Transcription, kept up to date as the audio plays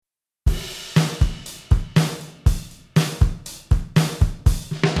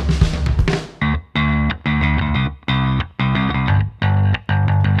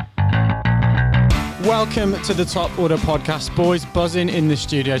Welcome to the Top Order podcast. Boys buzzing in the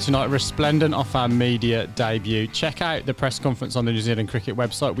studio tonight, resplendent off our media debut. Check out the press conference on the New Zealand Cricket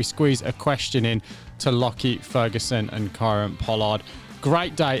website. We squeeze a question in to Lockie Ferguson and Kieran Pollard.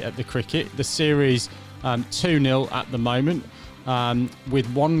 Great day at the cricket. The series 2-0 at the moment. With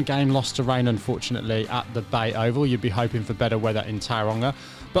one game lost to rain, unfortunately, at the Bay Oval. You'd be hoping for better weather in Tauranga.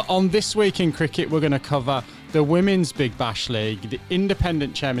 But on This Week in Cricket, we're going to cover the Women's Big Bash League, the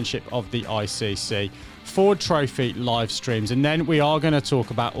Independent Chairmanship of the ICC, Ford Trophy live streams, and then we are going to talk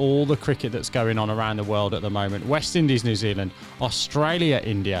about all the cricket that's going on around the world at the moment. West Indies, New Zealand, Australia,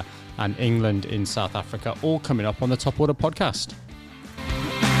 India, and England in South Africa, all coming up on the Top Order podcast.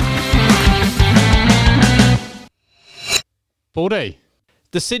 Baldy.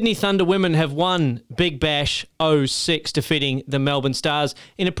 The Sydney Thunder women have won Big Bash 06, defeating the Melbourne Stars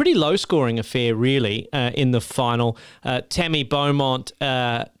in a pretty low-scoring affair, really, in the final. Tammy Beaumont,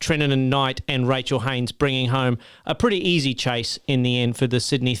 Trennan Knight and Rachel Haynes bringing home a pretty easy chase in the end for the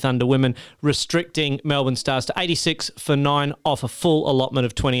Sydney Thunder women, restricting Melbourne Stars to 86 for 9 off a full allotment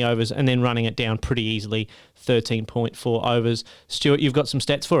of 20 overs and then running it down pretty easily, 13.4 overs. Stuart, you've got some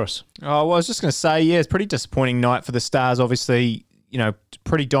stats for us. Oh, well, I was just going to say, yeah, it's a pretty disappointing night for the Stars. Obviously, you know,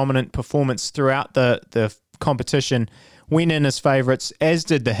 pretty dominant performance throughout the competition. Went in as favourites, as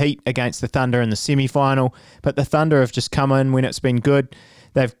did the Heat against the Thunder in the semi-final. But the Thunder have just come in when it's been good.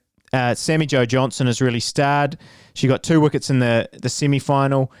 They've Sammy Jo Johnson has really starred. She got 2 wickets in the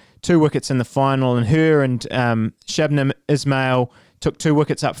semi-final, 2 wickets in the final, and her and Shabnam Ismail took 2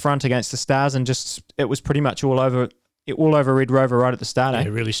 wickets up front against the Stars, and just it was pretty much all over Red Rover right at the start. They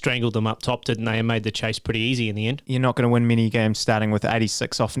really strangled them up top, didn't they, and made the chase pretty easy in the end. You're not going to win many games starting with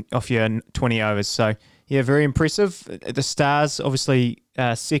 86 off your 20 overs. So, yeah, very impressive. The Stars, obviously,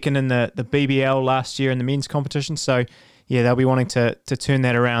 second in the BBL last year in the men's competition. So, yeah, they'll be wanting to turn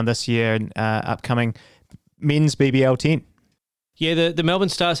that around this year in upcoming men's BBL 10. Yeah, the Melbourne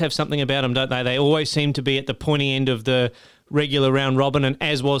Stars have something about them, don't they? They always seem to be at the pointy end of the regular round robin, and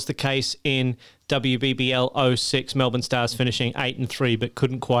as was the case in WBBL 06, Melbourne Stars finishing 8-3, but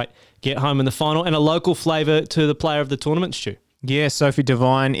couldn't quite get home in the final. And a local flavour to the player of the tournament, Stu. Yeah, Sophie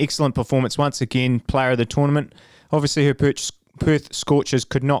Devine, excellent performance once again, player of the tournament. Obviously, her Perth Scorchers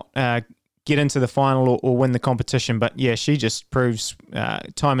could not get into the final or win the competition, but yeah, she just proves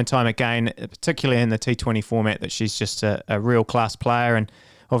time and time again, particularly in the T20 format, that she's just a real class player, and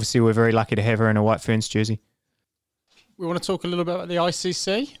obviously we're very lucky to have her in a White Ferns jersey. We want to talk a little bit about the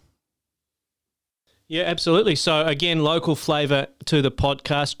ICC? Yeah, absolutely. So, again, local flavour to the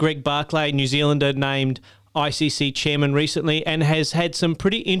podcast. Greg Barclay, New Zealander, named ICC chairman recently and has had some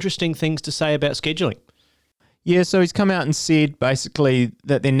pretty interesting things to say about scheduling. Yeah, so he's come out and said basically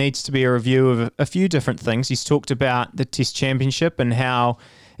that there needs to be a review of a few different things. He's talked about the Test Championship and how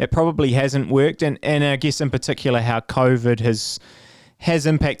it probably hasn't worked, and I guess in particular how COVID has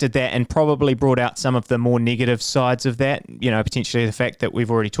impacted that and probably brought out some of the more negative sides of that. You know, potentially the fact that we've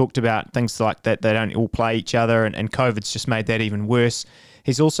already talked about things like that they don't all play each other, and COVID's just made that even worse.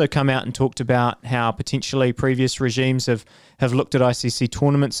 He's also come out and talked about how potentially previous regimes have looked at ICC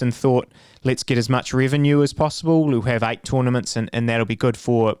tournaments and thought, let's get as much revenue as possible. We'll have 8 tournaments and that'll be good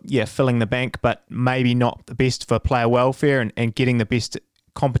for, filling the bank, but maybe not the best for player welfare and getting the best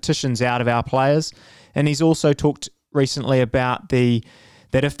competitions out of our players. And he's also talked recently about that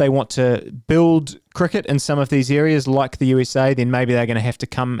if they want to build cricket in some of these areas like the USA, then maybe they're going to have to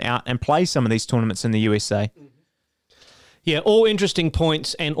come out and play some of these tournaments in the USA. Yeah, all interesting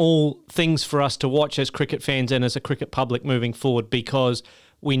points and all things for us to watch as cricket fans and as a cricket public moving forward, because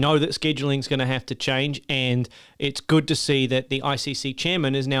we know that scheduling is going to have to change, and it's good to see that the ICC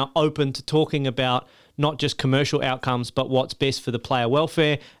chairman is now open to talking about not just commercial outcomes, but what's best for the player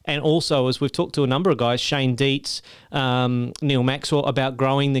welfare. And also, as we've talked to a number of guys, Shane Dietz, Neil Maxwell, about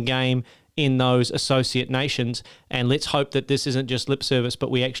growing the game in those associate nations. And let's hope that this isn't just lip service,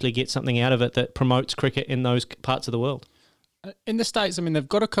 but we actually get something out of it that promotes cricket in those parts of the world. In the States, I mean, they've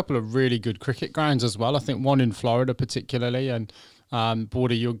got a couple of really good cricket grounds as well. I think one in Florida particularly, and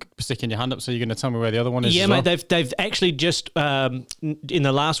Border, you're sticking your hand up, so you're going to tell me where the other one is. Yeah, mate, they've actually just in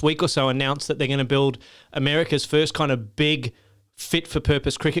the last week or so announced that they're going to build America's first kind of big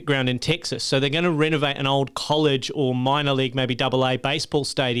fit-for-purpose cricket ground in Texas. So they're going to renovate an old college or minor league, maybe AA baseball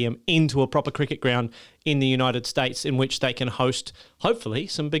stadium into a proper cricket ground in the United States, in which they can host, hopefully,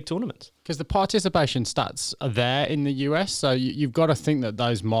 some big tournaments. Because the participation stats are there in the US, so you've got to think that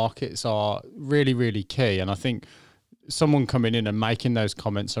those markets are really, really key. And I think someone coming in and making those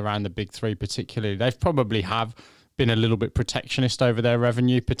comments around the big three particularly, they've probably have been a little bit protectionist over their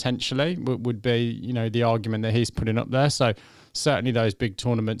revenue potentially, would be, the argument that he's putting up there. So certainly those big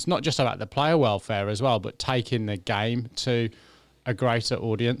tournaments, not just about the player welfare as well, but taking the game to a greater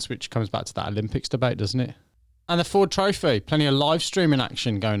audience, which comes back to that Olympics debate, doesn't it? And the Ford Trophy, plenty of live streaming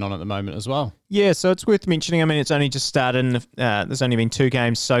action going on at the moment as well. Yeah, so it's worth mentioning. I mean, it's only just started. There's only been 2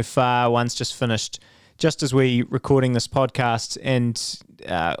 games so far. One's just finished just as we recording this podcast, and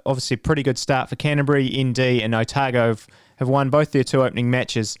obviously a pretty good start for Canterbury. ND and Otago have won both their 2 opening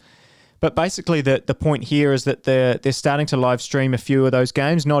matches. But basically the point here is that they're starting to live stream a few of those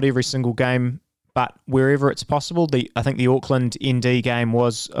games, not every single game, but wherever it's possible. I think the Auckland ND game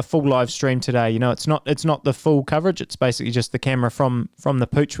was a full live stream today. You know, it's not the full coverage. It's basically just the camera from the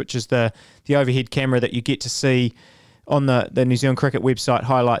Pooch, which is the overhead camera that you get to see on the New Zealand Cricket website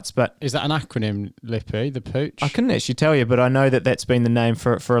highlights. But is that an acronym, Lippy, the Pooch? I couldn't actually tell you, but I know that's been the name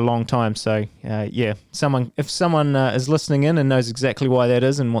for a long time. So yeah, if someone is listening in and knows exactly why that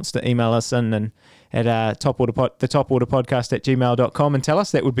is and wants to email us in and at the Top Order Podcast at gmail.com and tell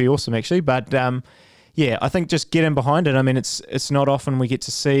us, that would be awesome actually. But yeah, I think just get in behind it. I mean, it's not often we get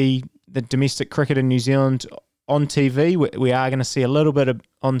to see the domestic cricket in New Zealand on TV. We are going to see a little bit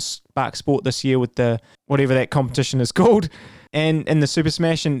on Spark Sport this year with the whatever that competition is called, and the Super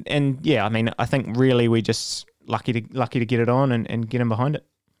Smash, and yeah, I mean, I think really we just lucky to get it on and get in behind it.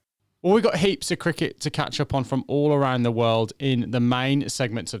 Well, we've got heaps of cricket to catch up on from all around the world in the main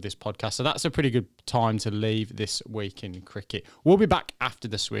segments of this podcast, so that's a pretty good time to leave this week in cricket. We'll be back after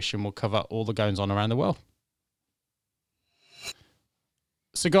the swish and we'll cover all the goings on around the world.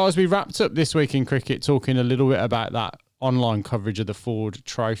 So guys, we wrapped up this week in cricket talking a little bit about that online coverage of the Ford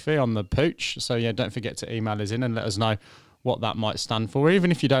Trophy on the Pooch. So yeah, don't forget to email us in and let us know what that might stand for.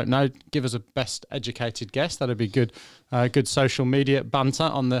 Even if you don't know, give us a best educated guess. That'd be good. Good social media banter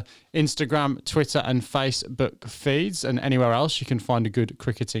on the Instagram, Twitter and Facebook feeds, and anywhere else you can find a good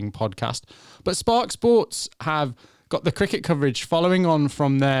cricketing podcast. But Spark Sports have got the cricket coverage following on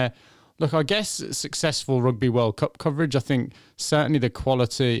from their, look, I guess successful Rugby World Cup coverage. I think certainly the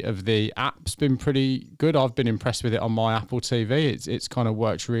quality of the app's been pretty good. I've been impressed with it on my Apple TV. It's kind of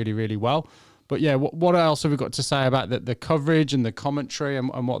worked really, really well. But yeah, what else have we got to say about the coverage and the commentary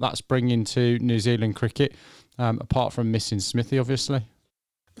and what that's bringing to New Zealand cricket, apart from missing Smithy, obviously?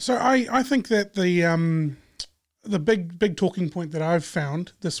 So I think that the big talking point that I've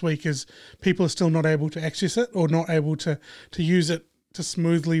found this week is people are still not able to access it or not able to use it to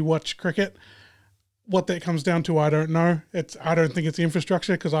smoothly watch cricket. What that comes down to, I don't know. I don't think it's the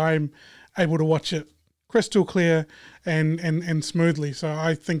infrastructure, because I'm able to watch it crystal clear and smoothly. So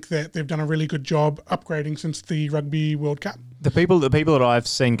I think that they've done a really good job upgrading since the Rugby World Cup. The people that I've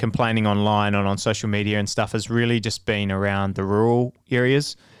seen complaining online and on social media and stuff has really just been around the rural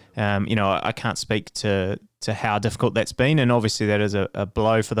areas. I can't speak to how difficult that's been, and obviously that is a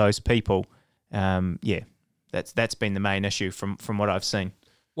blow for those people. That's been the main issue from what I've seen.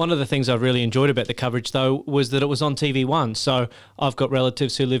 One of the things I really enjoyed about the coverage, though, was that it was on TV1. So I've got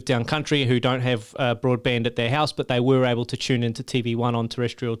relatives who live down country who don't have broadband at their house, but they were able to tune into TV1 on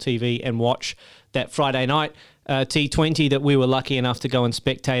terrestrial TV and watch that Friday night T20 that we were lucky enough to go and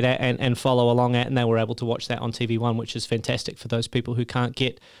spectate at and follow along at, and they were able to watch that on TV1, which is fantastic for those people who can't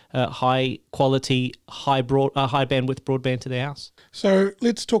get high quality, high bandwidth broadband to their house. So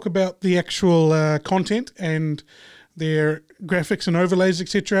let's talk about the actual content and their graphics and overlays,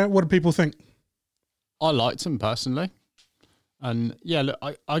 etc. What do people think? I liked them personally. And yeah, look,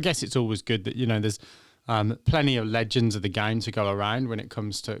 I guess it's always good that, there's plenty of legends of the game to go around when it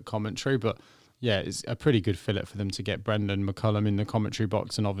comes to commentary. But yeah, it's a pretty good fillet for them to get Brendan McCullum in the commentary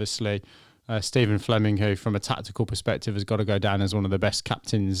box, and obviously Stephen Fleming, who from a tactical perspective has got to go down as one of the best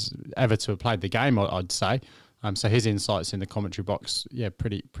captains ever to have played the game, I'd say. So his insights in the commentary box, yeah,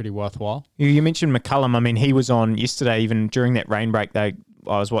 pretty worthwhile. You mentioned McCullum. I mean, he was on yesterday, even during that rain break. I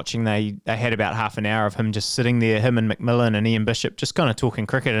was watching. They had about half an hour of him just sitting there, him and McMillan and Ian Bishop, just kind of talking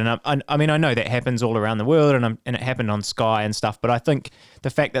cricket. And I mean, I know that happens all around the world, and it happened on Sky and stuff. But I think the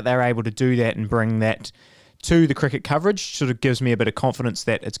fact that they're able to do that and bring that to the cricket coverage sort of gives me a bit of confidence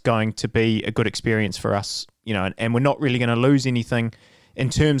that it's going to be a good experience for us. And we're not really going to lose anything in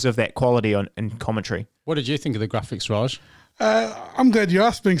terms of that quality in commentary. What did you think of the graphics, Raj? I'm glad you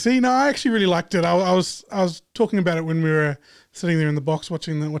asked, Binksy. No, I actually really liked it. I was talking about it when we were sitting there in the box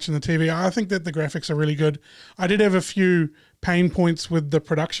watching the TV. I think that the graphics are really good. I did have a few pain points with the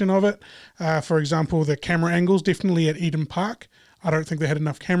production of it. For example, the camera angles, definitely at Eden Park. I don't think they had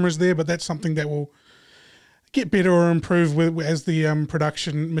enough cameras there, but that's something that will get better or improve as the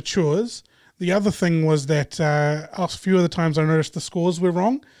production matures. The other thing was that a few of the times I noticed the scores were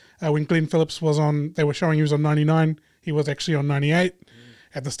wrong. When Glenn Phillips was on, they were showing he was on 99. He was actually on 98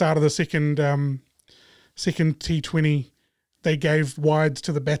 at the start of the second T20 they gave wides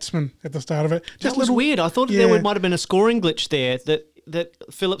to the batsman at the start of it. That was weird. I thought might have been a scoring glitch there, that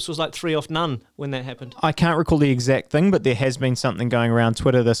Phillips was like 3 off none when that happened. I can't recall the exact thing, but there has been something going around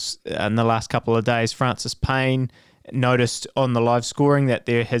Twitter in the last couple of days. Francis Payne noticed on the live scoring that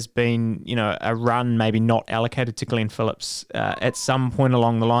there has been, a run maybe not allocated to Glenn Phillips at some point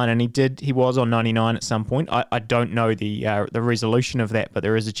along the line, and he was on 99 at some point. I don't know the resolution of that, but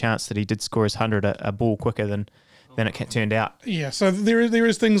there is a chance that he did score his 100 a ball quicker than it turned out. Yeah, so there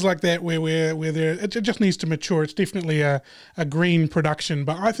is things like that where it just needs to mature. It's definitely a green production,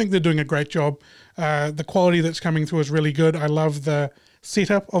 but I think they're doing a great job. The quality that's coming through is really good. I love the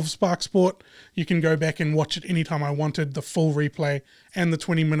setup of Spark Sport. You can go back and watch it anytime I wanted, the full replay and the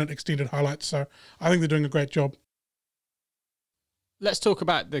 20-minute extended highlights. So I think they're doing a great job. Let's talk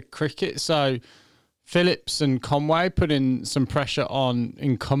about the cricket. So Phillips and Conway putting some pressure on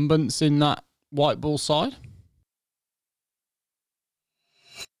incumbents in that white ball side.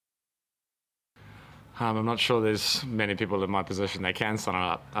 I'm not sure there's many people in my position that can sum it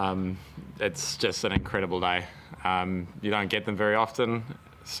up. It's just an incredible day. You don't get them very often,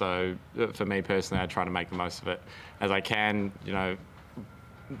 so for me personally, I try to make the most of it as I can.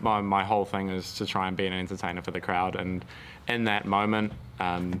 My whole thing is to try and be an entertainer for the crowd, and in that moment,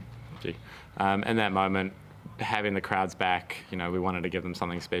 having the crowds back, we wanted to give them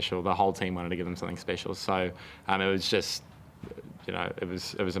something special. The whole team wanted to give them something special. So it was just, it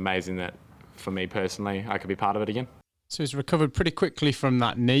was amazing that, for me personally, I could be part of it again. So he's recovered pretty quickly from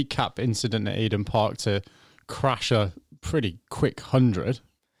that kneecap incident at Eden Park to crash a pretty quick 100.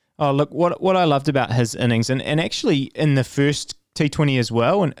 Oh, look, what I loved about his innings, and actually in the first T20 as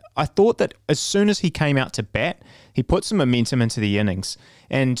well, and I thought that as soon as he came out to bat, he put some momentum into the innings.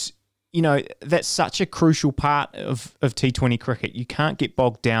 And, that's such a crucial part of T20 cricket. You can't get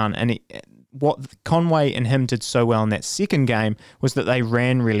bogged down. And what Conway and him did so well in that second game was that they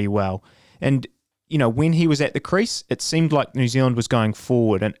ran really well. And, when he was at the crease, it seemed like New Zealand was going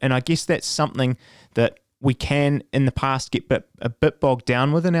forward. And I guess that's something that we can, in the past, get a bit bogged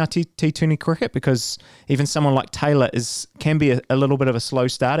down with in our T20 cricket, because even someone like Taylor can be a little bit of a slow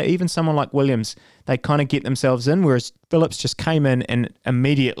starter. Even someone like Williams, they kind of get themselves in, whereas Phillips just came in and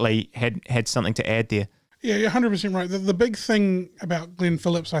immediately had something to add there. Yeah, you're 100% right. The big thing about Glenn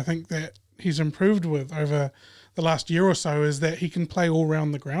Phillips, I think, that he's improved with over the last year or so is that he can play all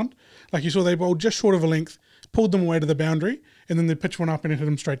round the ground. Like you saw, they bowled just short of a length, pulled them away to the boundary, and then they pitched one up and it hit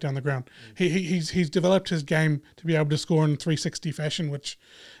him straight down the ground. He's developed his game to be able to score in 360 fashion, which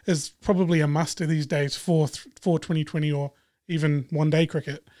is probably a must these days for 2020 or even one-day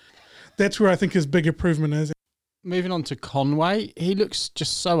cricket. That's where I think his big improvement is. Moving on to Conway, he looks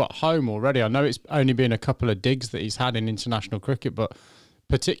just so at home already. I know it's only been a couple of digs that he's had in international cricket, but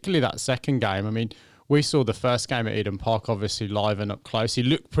particularly that second game. I mean, we saw the first game at Eden Park, obviously live and up close. He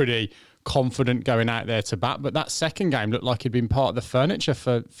looked pretty confident going out there to bat, but that second game looked like he'd been part of the furniture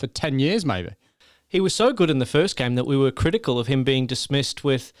for 10 years maybe. He was so good in the first game that we were critical of him being dismissed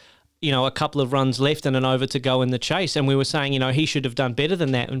with, a couple of runs left and an over to go in the chase. And we were saying, he should have done better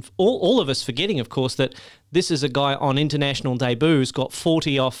than that. And all of us forgetting, of course, that this is a guy on international debuts, got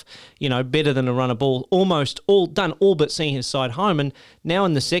 40 off, better than a run of ball, almost all but seeing his side home. And now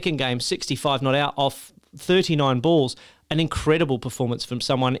in the second game, 65 not out off 39 balls. An incredible performance from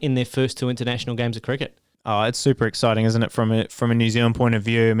someone in their first 2 international games of cricket. Oh, it's super exciting, isn't it, from a New Zealand point of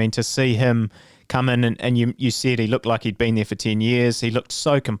view? I mean, to see him come in and you said he looked like he'd been there for 10 years. He looked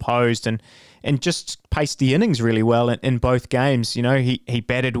so composed and just paced the innings really well in both games. He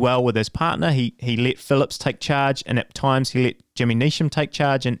batted well with his partner. He let Phillips take charge, and at times he let Jimmy Neesham take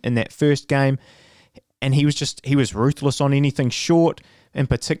charge in that first game. And he was ruthless on anything short. In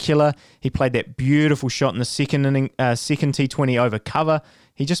particular, he played that beautiful shot in the second T20 over cover.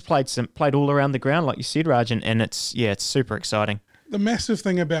 He just played all around the ground, like you said, Raj, and it's super exciting. The massive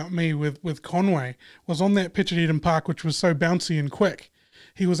thing about me with Conway was on that pitch at Eden Park, which was so bouncy and quick,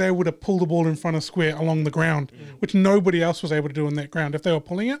 he was able to pull the ball in front of square along the ground, which nobody else was able to do in that ground. If they were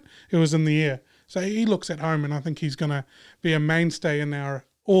pulling it, it was in the air. So he looks at home, and I think he's going to be a mainstay in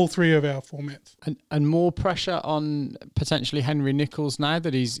all 3 of our formats. And more pressure on potentially Henry Nicholls now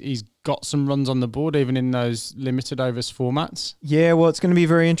that he's got some runs on the board, even in those limited overs formats. Yeah, well, it's going to be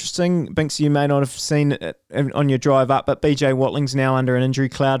very interesting. Binks, you may not have seen it on your drive up, but BJ Watling's now under an injury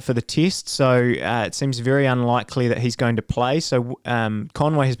cloud for the test, so it seems very unlikely that he's going to play. So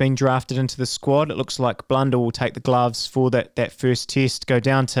Conway has been drafted into the squad. It looks like Blunder will take the gloves for that first test, go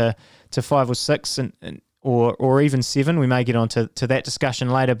down to 5 or 6 or even 7. We may get on to that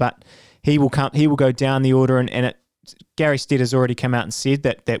discussion later, but he will go down the order, and Gary Stead has already come out and said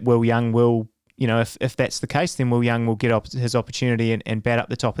that Will Young will if that's the case, then Will Young will get his opportunity and bat up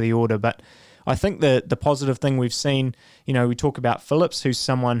the top of the order. But I think the positive thing we've seen, we talk about Phillips, who's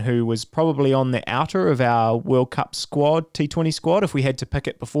someone who was probably on the outer of our World Cup squad, T20 squad, if we had to pick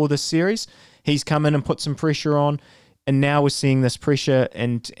it before this series. He's come in and put some pressure on, and now we're seeing this pressure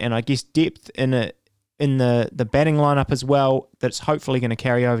and I guess depth in the batting lineup as well that's hopefully going to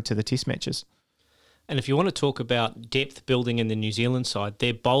carry over to the Test matches. And if you want to talk about depth building in the New Zealand side,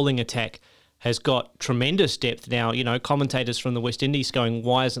 their bowling attack has got tremendous depth now. Commentators from the West Indies going,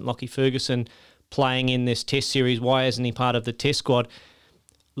 why isn't Lockie Ferguson playing in this Test series? Why isn't he part of the Test squad?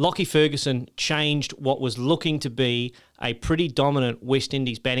 Lockie Ferguson changed what was looking to be a pretty dominant West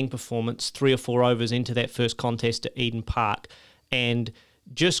Indies batting performance 3 or 4 overs into that first contest at Eden Park, and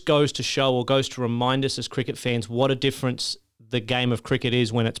just goes to remind us as cricket fans what a difference the game of cricket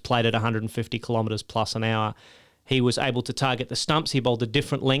is when it's played at 150 kilometres plus an hour. He was able to target the stumps. He bowled a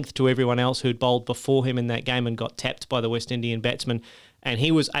different length to everyone else who'd bowled before him in that game and got tapped by the West Indian batsman. And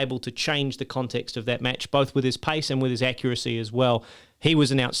he was able to change the context of that match, both with his pace and with his accuracy as well. He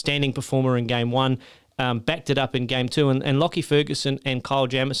was an outstanding performer in Game 1, backed it up in Game 2. And Lockie Ferguson and Kyle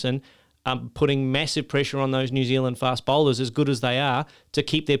Jamieson putting massive pressure on those New Zealand fast bowlers, as good as they are, to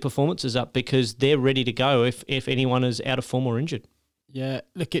keep their performances up because they're ready to go if anyone is out of form or injured. Yeah,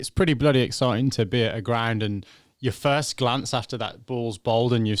 look, it's pretty bloody exciting to be at a ground, and your first glance after that ball's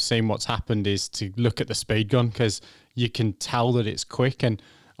bowled and you've seen what's happened is to look at the speed gun, because you can tell that it's quick. And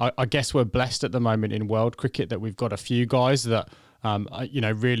I guess we're blessed at the moment in world cricket that we've got a few guys that,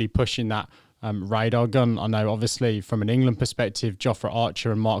 really pushing that radar gun. I know obviously from an England perspective, Jofra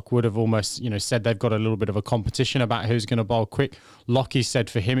Archer and Mark Wood have almost, said they've got a little bit of a competition about who's going to bowl quick. Lockie said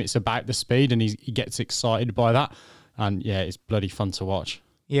for him, it's about the speed, and he gets excited by that. And yeah, it's bloody fun to watch.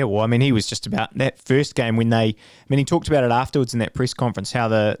 Yeah, well, he was just about that first game when he talked about it afterwards in that press conference, how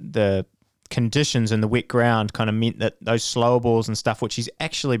the conditions and the wet ground kind of meant that those slower balls and stuff, which he's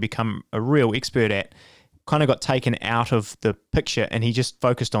actually become a real expert at, kind of got taken out of the picture, and he just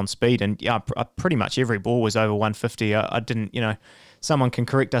focused on speed. And yeah, pretty much every ball was over 150. I didn't, someone can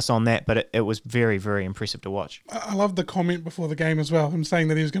correct us on that, but it was very, very impressive to watch. I love the comment before the game as well, him saying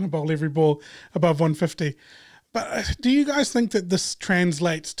that he was going to bowl every ball above 150. But do you guys think that this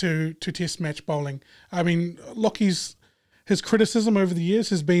translates to Test match bowling? Lockie's his criticism over the years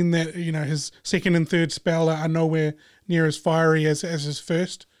has been that his second and third spell are nowhere near as fiery as his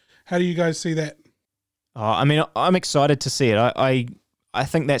first. How do you guys see that? I'm excited to see it. I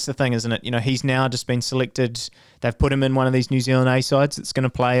think that's the thing, isn't it? He's now just been selected. They've put him in one of these New Zealand A sides that's going to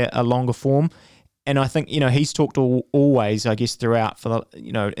play a longer form. And I think, he's talked always, I guess, throughout for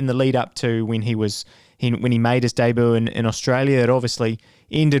the, in the lead up to when he made his debut in Australia, it obviously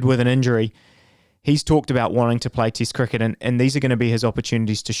ended with an injury. He's talked about wanting to play Test cricket, and these are going to be his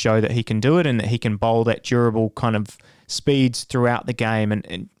opportunities to show that he can do it and that he can bowl that durable kind of speeds throughout the game.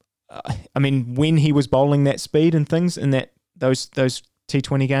 And when he was bowling that speed and things in those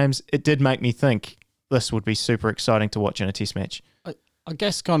T20 games, it did make me think this would be super exciting to watch in a Test match. I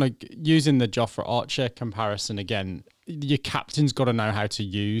guess kind of using the Jofra Archer comparison again, your captain's got to know how to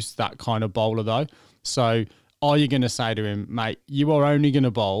use that kind of bowler though. So are you going to say to him, mate, you are only going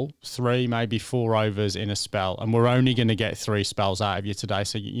to bowl 3, maybe 4 overs in a spell, and we're only going to get 3 spells out of you today.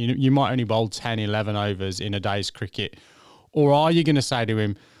 So you might only bowl 10, 11 overs in a day's cricket. Or are you going to say to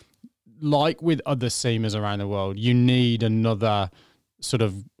him, like with other seamers around the world, you need another sort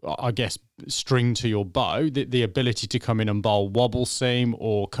of, I guess, string to your bow, the ability to come in and bowl wobble seam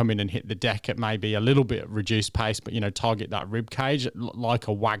or come in and hit the deck at maybe a little bit reduced pace, but, target that rib cage, like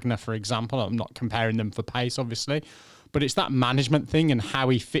a Wagner, for example. I'm not comparing them for pace, obviously, but it's that management thing and how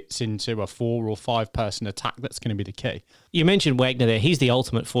he fits into a 4 or 5 person attack that's going to be the key. You mentioned Wagner there. He's the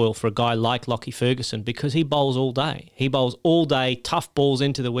ultimate foil for a guy like Lockie Ferguson because he bowls all day. He bowls all day, tough balls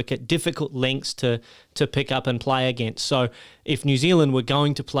into the wicket, difficult lengths to pick up and play against. So if New Zealand were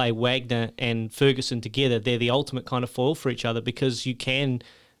going to play Wagner and Ferguson together, they're the ultimate kind of foil for each other because you can,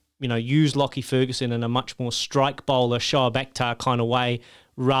 use Lockie Ferguson in a much more strike bowler, Shoaib Akhtar kind of way,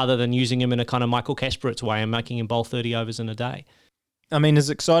 rather than using him in a kind of Michael Kasparov's way and making him bowl 30 overs in a day. As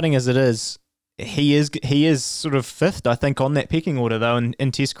exciting as it is, he is sort of 5th, I think, on that pecking order, though,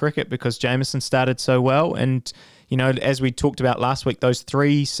 in Test cricket because Jamieson started so well. And, as we talked about last week, those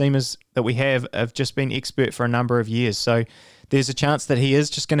 3 seamers that we have just been expert for a number of years. So there's a chance that he is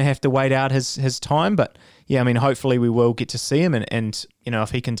just going to have to wait out his time. But, yeah, hopefully we will get to see him. And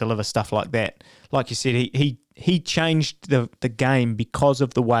if he can deliver stuff like that, like you said, he changed the game because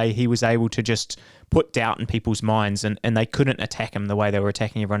of the way he was able to just put doubt in people's minds and they couldn't attack him the way they were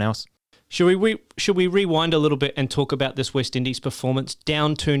attacking everyone else. Should we rewind a little bit and talk about this West Indies performance?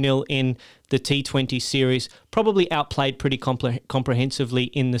 Down 2-0 in the T20 series, probably outplayed pretty comprehensively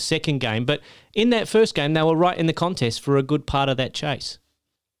in the second game, but in that first game they were right in the contest for a good part of that chase.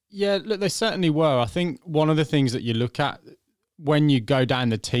 Yeah, look, they certainly were. I think one of the things that you look at when you go down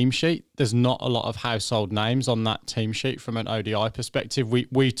the team sheet, there's not a lot of household names on that team sheet from an ODI perspective.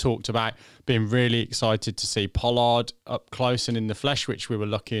 We talked about being really excited to see Pollard up close and in the flesh, which we were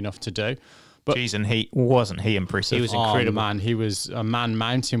lucky enough to do. But Jeez, and wasn't he impressive? He was incredible. Oh, man, he was a man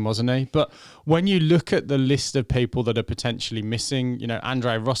mountain, wasn't he? But when you look at the list of people that are potentially missing,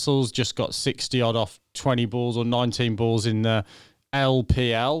 Andre Russell's just got 60 odd off 20 balls or 19 balls in the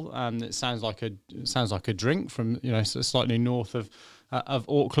LPL. It sounds like a drink from slightly north of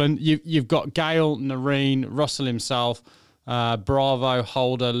Auckland. You've got Gale, Nareen, Russell himself, Bravo,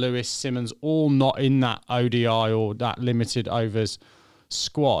 Holder, Lewis, Simmons, all not in that ODI or that limited overs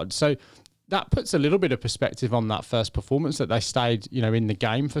squad. So that puts a little bit of perspective on that first performance, that they stayed in the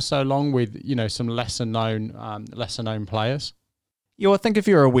game for so long with some lesser known players. Yeah, I think if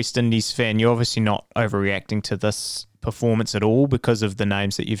you're a West Indies fan, you're obviously not overreacting to this performance at all because of the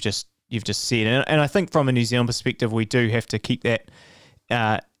names that you've just said. And I think from a New Zealand perspective, we do have to keep that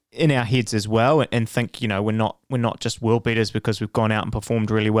in our heads as well, and think we're not just world beaters because we've gone out and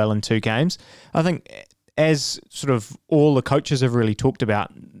performed really well in 2 games. I think as sort of all the coaches have really talked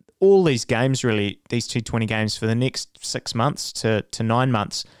about, all these games, really, these T20 games for the next 6 months to 9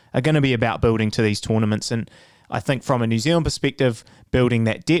 months are going to be about building to these tournaments. And I think from a New Zealand perspective, building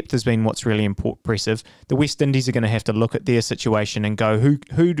that depth has been what's really impressive. The West Indies are going to have to look at their situation and go, who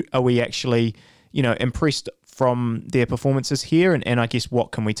are we actually, impressed from their performances here? And I guess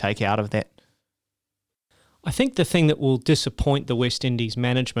what can we take out of that? I think the thing that will disappoint the West Indies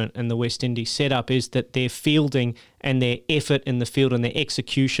management and the West Indies setup is that their fielding and their effort in the field and their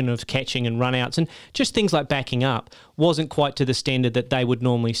execution of catching and run-outs and just things like backing up wasn't quite to the standard that they would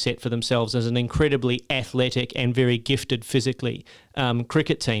normally set for themselves as an incredibly athletic and very gifted physically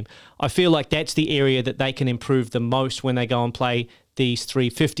cricket team. I feel like that's the area that they can improve the most when they go and play these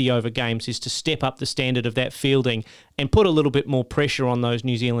 350-over games, is to step up the standard of that fielding and put a little bit more pressure on those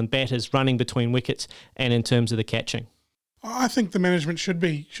New Zealand batters running between wickets and in terms of the catching. I think the management should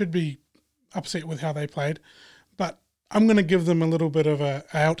be upset with how they played, but I'm going to give them a little bit of a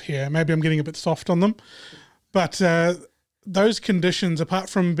out here. Maybe I'm getting a bit soft on them, but those conditions, apart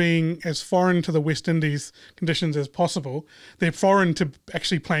from being as foreign to the West Indies conditions as possible, they're foreign to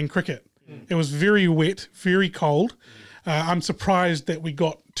actually playing cricket. It was very wet, very cold. I'm surprised that we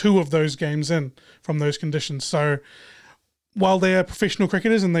got 2 of those games in from those conditions. So while they are professional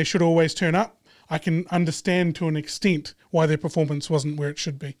cricketers and they should always turn up, I can understand to an extent why their performance wasn't where it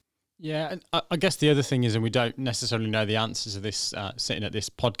should be. Yeah, and I guess the other thing is, and we don't necessarily know the answers to this sitting at this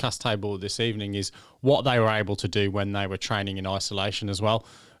podcast table this evening, is what they were able to do when they were training in isolation as well.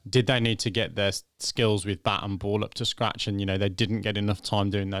 Did they need to get their skills with bat and ball up to scratch? And, they didn't get enough time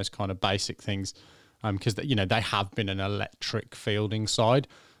doing those kind of basic things. Because they have been an electric fielding side.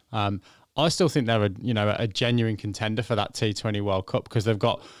 I still think they're a genuine contender for that T20 World Cup because they've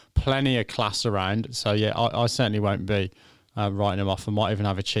got plenty of class around. So yeah, I certainly won't be writing them off. I might even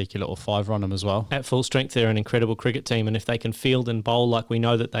have a cheeky little 5 on them as well. At full strength, they're an incredible cricket team, and if they can field and bowl like we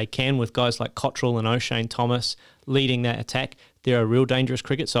know that they can, with guys like Cottrell and O'Shane Thomas leading that attack, they're a real dangerous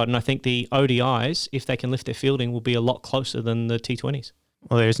cricket side. And I think the ODIs, if they can lift their fielding, will be a lot closer than the T20s.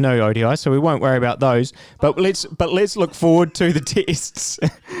 Well, there's no ODI, so we won't worry about those. But let's look forward to the tests.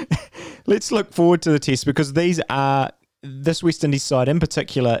 Let's look forward to the tests because this West Indies side in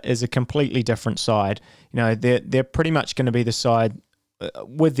particular is a completely different side. They're pretty much going to be the side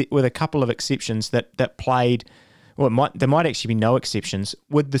with a couple of exceptions that played. Well, there might actually be no exceptions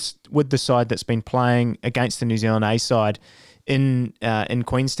with the side that's been playing against the New Zealand A side in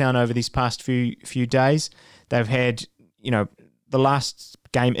Queenstown over these past few days. They've had the last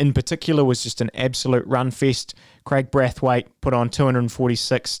game in particular was just an absolute run fest. Craig Brathwaite put on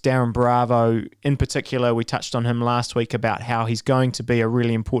 246. Darren Bravo, in particular, we touched on him last week about how he's going to be a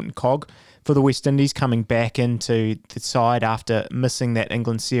really important cog for the West Indies coming back into the side after missing that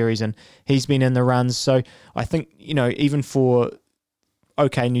England series, and he's been in the runs. So I think, even for,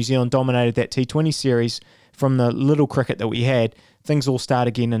 New Zealand dominated that T20 series from the little cricket that we had, things all start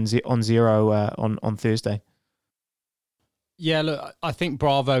again on zero on Thursday. Yeah, look, I think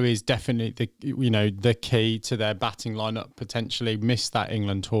Bravo is definitely the key to their batting lineup. Potentially missed that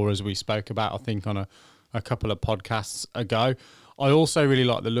England tour as we spoke about, I think, on a couple of podcasts ago. I also really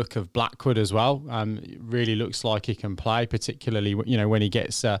like the look of Blackwood as well. It really looks like he can play, particularly when he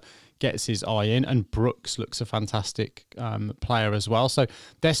gets his eye in. And Brooks looks a fantastic player as well. So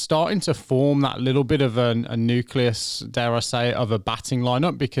they're starting to form that little bit of a nucleus, dare I say, of a batting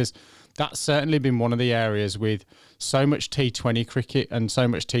lineup, because that's certainly been one of the areas with so much T20 cricket and so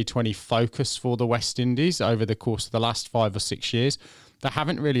much T20 focus for the West Indies over the course of the last 5 or 6 years. They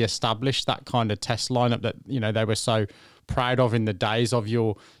haven't really established that kind of test lineup that, they were so proud of in the days of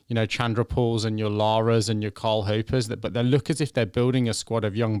your, Chandrapauls and your Laras and your Kyle Hoopers. But they look as if they're building a squad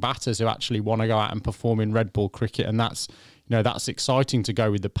of young batters who actually want to go out and perform in red ball cricket. And that's exciting to go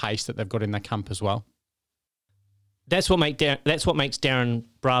with the pace that they've got in their camp as well. That's what makes Darren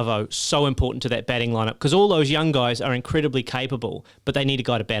Bravo so important to that batting lineup, because all those young guys are incredibly capable, but they need a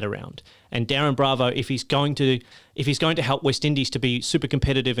guy to bat around. And Darren Bravo, if he's going to help West Indies to be super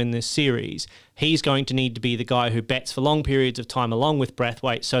competitive in this series, he's going to need to be the guy who bats for long periods of time along with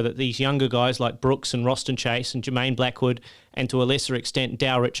Brathwaite, so that these younger guys like Brooks and Roston Chase and Jermaine Blackwood, and to a lesser extent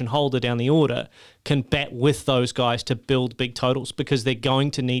Dowrich and Holder down the order, can bat with those guys to build big totals, because they're going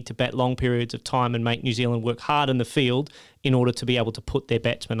to need to bat long periods of time and make New Zealand work hard in the field in order to be able to put their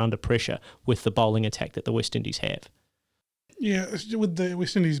batsmen under pressure with the bowling attack that the West Indies have. Yeah, with the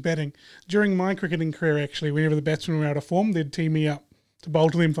West Indies batting. During my cricketing career, actually, whenever the batsmen were out of form, they'd tee me up to bowl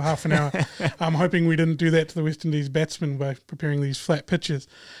to them for half an hour. I'm hoping we didn't do that to the West Indies batsmen by preparing these flat pitches.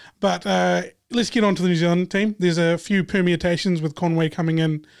 But let's get on to the New Zealand team. There's a few permutations with Conway coming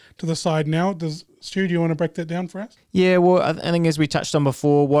in to the side now. Stu, do you want to break that down for us? Yeah, well, I think as we touched on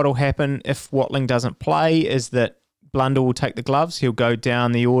before, what will happen if Watling doesn't play is that Blundell will take the gloves. He'll go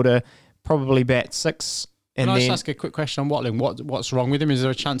down the order, probably bat 6. Can I just ask a quick question on Watling? What's wrong with him? Is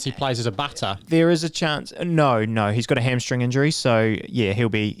there a chance he plays as a batter? There is a chance. No, he's got a hamstring injury, so yeah, he'll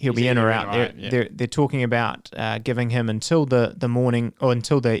be in or out. Right, They're talking about giving him until the morning or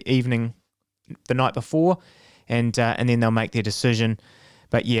until the evening, the night before, and then they'll make their decision.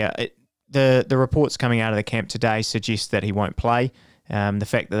 But yeah, the reports coming out of the camp today suggest that he won't play. The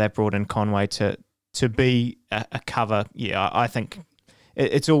fact that they've brought in Conway to be a cover, yeah, I think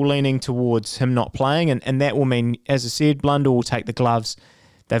it's all leaning towards him not playing, and that will mean, as I said, Blundell will take the gloves.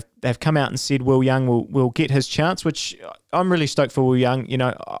 They've come out and said Will Young will get his chance, which I'm really stoked for Will Young.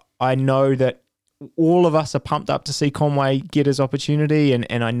 I know that all of us are pumped up to see Conway get his opportunity,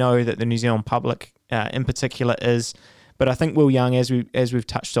 and I know that the New Zealand public in particular is. But I think Will Young, as we've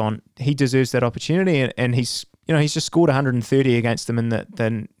touched on, he deserves that opportunity, and he's just scored 130 against them in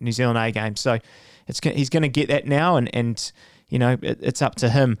the New Zealand A game, so he's going to get that now, and it's up to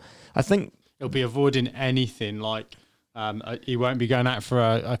him. I think he'll be avoiding anything like he won't be going out for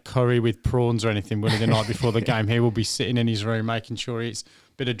a curry with prawns or anything, will he, the night before the game? He will be sitting in his room making sure he eats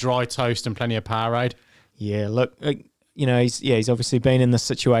a bit of dry toast and plenty of Powerade. Yeah, look, he's obviously been in this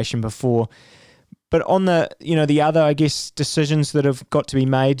situation before. But on the other, I guess, decisions that have got to be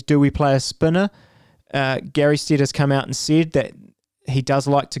made, do we play a spinner? Gary Stead has come out and said that he does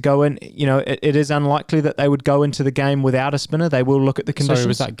like to go in. It is unlikely that they would go into the game without a spinner. They will look at the conditions. Sorry,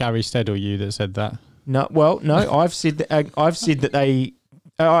 was that Gary Stead or you that said that? No, I've said that they.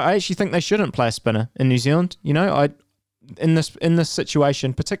 I actually think they shouldn't play a spinner in New Zealand. In this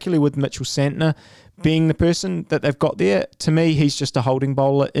situation, particularly with Mitchell Santner being the person that they've got there, to me, he's just a holding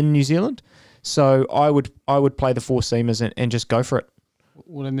bowler in New Zealand. So I would play the 4 seamers and just go for it.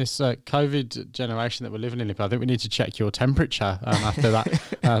 Well, in this COVID generation that we're living in, I think we need to check your temperature after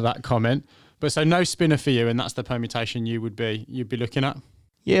that comment. But so no spinner for you, and that's the permutation you'd be looking at.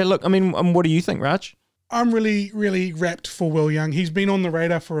 Yeah, look, I mean, what do you think, Raj? I'm really, really rapt for Will Young. He's been on the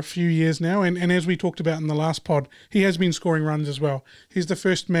radar for a few years now, and as we talked about in the last pod, he has been scoring runs as well. He's the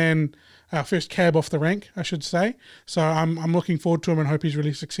first cab off the rank, I should say. So I'm looking forward to him and hope he's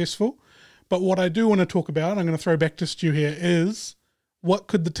really successful. But what I do want to talk about, I'm going to throw back to Stu here, is what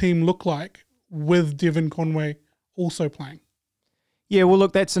could the team look like with Devon Conway also playing? Yeah, well,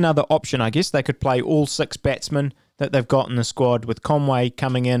 look, that's another option, I guess. They could play all 6 batsmen that they've got in the squad, with Conway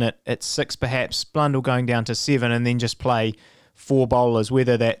coming in at 6 perhaps, Blundell going down to 7, and then just play 4 bowlers,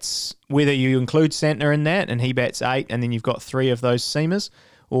 whether you include Santner in that and he bats 8 and then you've got 3 of those seamers,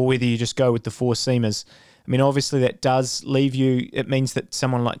 or whether you just go with the 4 seamers. I mean, obviously that does leave you, it means that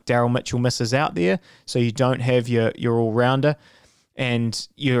someone like Daryl Mitchell misses out there, so you don't have your all-rounder, and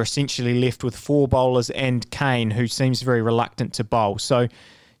you're essentially left with 4 bowlers and Kane, who seems very reluctant to bowl. So,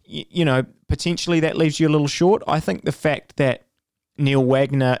 potentially that leaves you a little short. I think the fact that Neil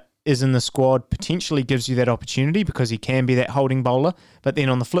Wagner is in the squad potentially gives you that opportunity, because he can be that holding bowler. But then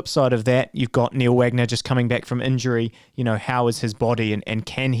on the flip side of that, you've got Neil Wagner just coming back from injury. How is his body, and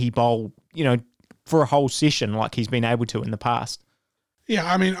can he bowl, for a whole session like he's been able to in the past? Yeah,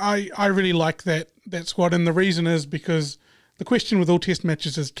 I mean, I really like that squad, and the reason is because the question with all test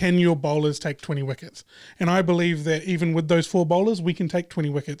matches is, can your bowlers take 20 wickets? And I believe that even with those 4 bowlers, we can take 20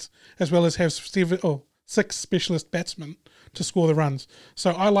 wickets, as well as have 6 specialist batsmen to score the runs.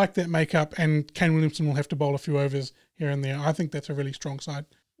 So I like that makeup, and Kane Williamson will have to bowl a few overs here and there. I think that's a really strong side.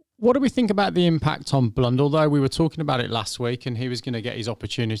 What do we think about the impact on Blundell, though? We were talking about it last week, and he was going to get his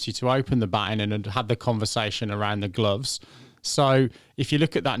opportunity to open the batting and had the conversation around the gloves. So if you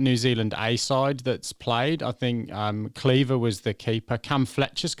look at that New Zealand A side that's played, I think Cleaver was the keeper. Cam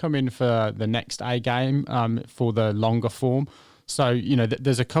Fletcher's come in for the next A game for the longer form. So, you know,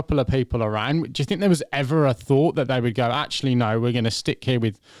 there's a couple of people around. Do you think there was ever a thought that they would go, actually, no, we're going to stick here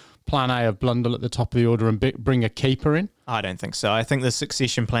with plan A of Blundell at the top of the order and bring a keeper in? I don't think so. I think the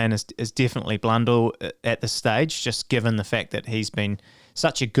succession plan is definitely Blundell at this stage, just given the fact that he's been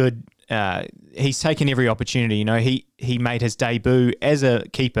such a good... he's taken every opportunity. You know, he made his debut as a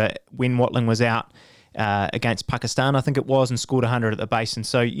keeper when Watling was out against Pakistan, I think it was, and scored 100 at the Basin.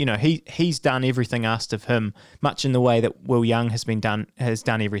 So, you know, he's done everything asked of him, much in the way that Will Young has done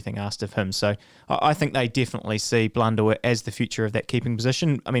everything asked of him. So I think they definitely see Blundell as the future of that keeping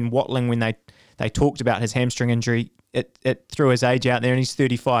position. I mean, Watling, when they talked about his hamstring injury, it threw his age out there, and he's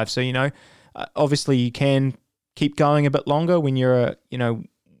 35. So, you know, obviously you can keep going a bit longer when you're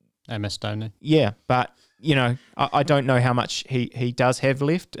MS Dhoni. Yeah, but, you know, I don't know how much he does have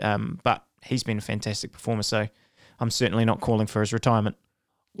left, but he's been a fantastic performer, so I'm certainly not calling for his retirement.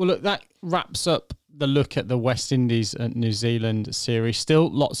 Well, look, that wraps up the look at the West Indies and New Zealand series. Still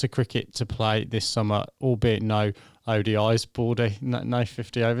lots of cricket to play this summer, albeit no ODIs, Baldy. No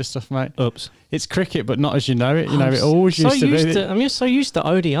 50 over stuff, mate. Oops. It's cricket, but not as you know it. You know, it always used to be. I'm just so used to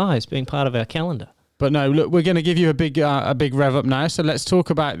ODIs being part of our calendar. But no, look, we're going to give you a big rev up now. So let's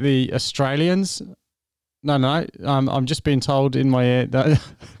talk about the Australians. No, I'm just being told in my ear that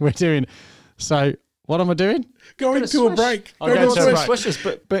we're doing. So what am I doing? Going to a break. I'll go to a break. Swishes,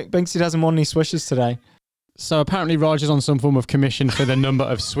 but Binksy doesn't want any swishes today. So apparently Raj is on some form of commission for the number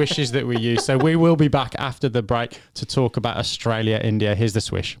of swishes that we use. So we will be back after the break to talk about Australia, India. Here's the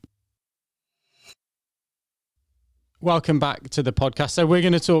swish. Welcome back to the podcast. So we're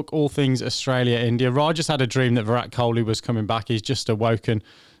going to talk all things Australia, India. Raj just had a dream that Virat Kohli was coming back. He's just awoken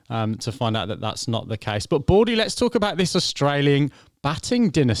to find out that that's not the case. But Baldy, let's talk about this Australian batting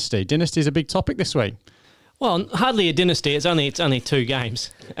dynasty. Dynasty is a big topic this week. Well, hardly a dynasty. It's only 2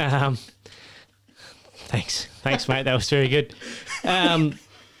 games. Thanks, mate. That was very good.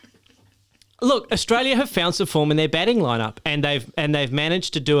 Look, Australia have found some form in their batting lineup, and they've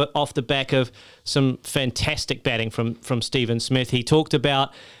managed to do it off the back of some fantastic batting from Stephen Smith. He talked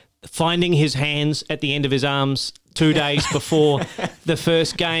about finding his hands at the end of his arms 2 days before the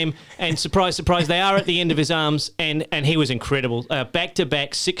first game, and surprise, surprise, they are at the end of his arms, and he was incredible.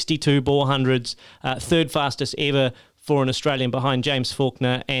 Back-to-back 62 ball hundreds, third fastest ever for an Australian behind James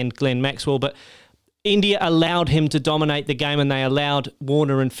Faulkner and Glenn Maxwell, but India allowed him to dominate the game, and they allowed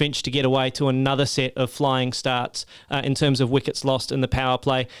Warner and Finch to get away to another set of flying starts in terms of wickets lost in the power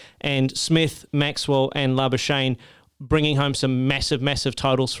play, and Smith, Maxwell and Labuschagne bringing home some massive, massive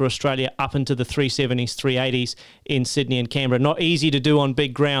totals for Australia up into the 370s, 380s in Sydney and Canberra. Not easy to do on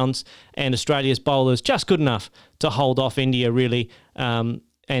big grounds, and Australia's bowlers just good enough to hold off India, really, and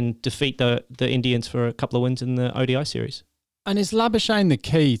defeat the Indians for a couple of wins in the ODI series. And is Labuschagne the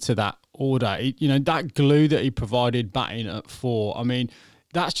key to that order? You know, that glue that he provided batting at 4, I mean,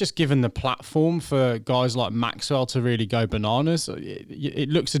 that's just given the platform for guys like Maxwell to really go bananas. It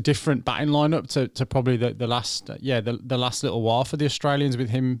looks a different batting lineup to probably the last little while for the Australians, with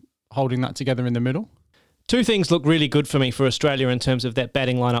him holding that together in the middle. 2 things look really good for me for Australia in terms of that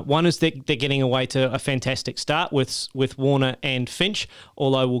batting lineup. One is that they're getting away to a fantastic start with Warner and Finch,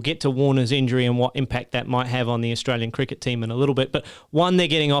 although we'll get to Warner's injury and what impact that might have on the Australian cricket team in a little bit. But 1, they're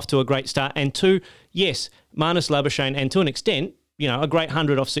getting off to a great start, and 2, yes, Marnus Labuschagne, and to an extent, you know, a great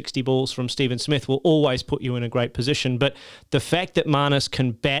 100 off 60 balls from Stephen Smith will always put you in a great position. But the fact that Marnus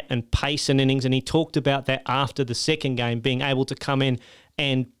can bat and pace an innings, and he talked about that after the second game, being able to come in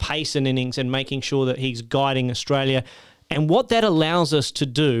and pace an innings and making sure that he's guiding Australia. And what that allows us to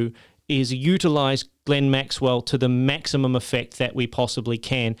do is utilise Glenn Maxwell to the maximum effect that we possibly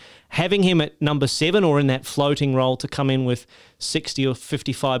can. Having him at number 7 or in that floating role to come in with 60 or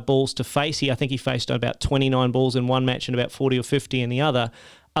 55 balls to face, I think he faced about 29 balls in one match and about 40 or 50 in the other,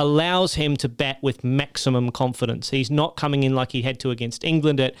 allows him to bat with maximum confidence. He's not coming in like he had to against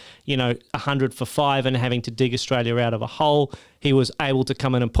England at, 100 for 5 and having to dig Australia out of a hole. He was able to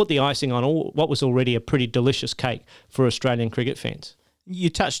come in and put the icing on what was already a pretty delicious cake for Australian cricket fans.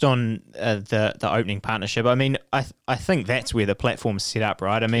 You touched on the opening partnership. I mean, I think that's where the platform's set up,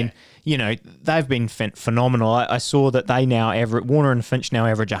 right? I mean, they've been phenomenal. I saw that they now Warner and Finch now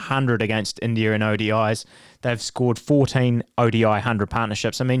average 100 against India in ODIs. They've scored 14 ODI 100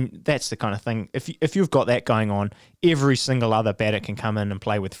 partnerships. I mean, that's the kind of thing. If you've got that going on, every single other batter can come in and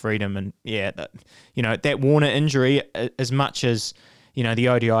play with freedom. And that Warner injury, as much as the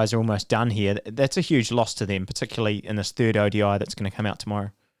ODIs are almost done here, that's a huge loss to them, particularly in this third ODI that's going to come out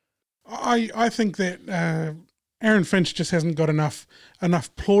tomorrow. I think that Aaron Finch just hasn't got enough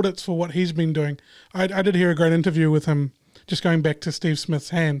plaudits for what he's been doing. I did hear a great interview with him, just going back to Steve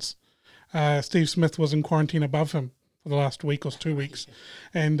Smith's hands. Steve Smith was in quarantine above him for the last week or 2 weeks.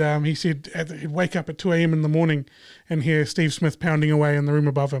 And he said he'd wake up at 2 a.m. in the morning and hear Steve Smith pounding away in the room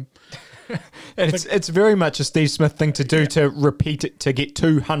above him. It's very much a Steve Smith thing to do, to repeat it, to get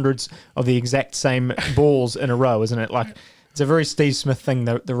 200s of the exact same balls in a row, isn't it? Like, it's a very Steve Smith thing,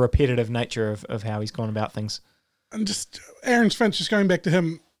 the repetitive nature of how he's gone about things. And just Aaron Finch, just going back to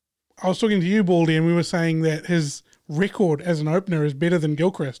him, I was talking to you, Baldy, and we were saying that his record as an opener is better than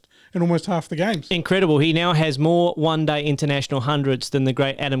Gilchrist in almost half the games. Incredible. He now has more one-day international hundreds than the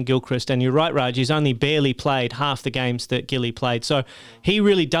great Adam Gilchrist. And you're right, Raj, he's only barely played half the games that Gilly played. So he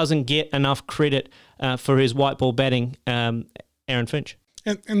really doesn't get enough credit for his white ball batting, Aaron Finch.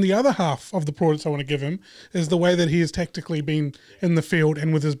 And the other half of the plaudits I want to give him is the way that he has tactically been in the field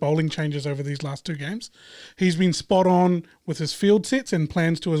and with his bowling changes over these last 2 games. He's been spot on with his field sets and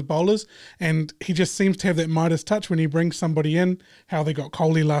plans to his bowlers, and he just seems to have that Midas touch when he brings somebody in. How they got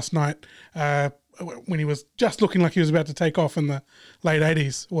Kohli last night when he was just looking like he was about to take off in the late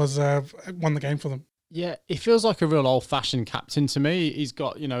 80s won the game for them. Yeah, he feels like a real old-fashioned captain to me. He's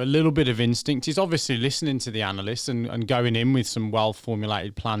got, a little bit of instinct. He's obviously listening to the analysts and going in with some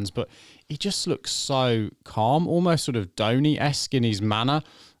well-formulated plans, but he just looks so calm, almost sort of Dhoni-esque in his manner,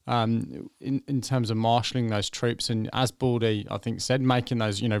 in terms of marshalling those troops. And as Baldy, I think, said, making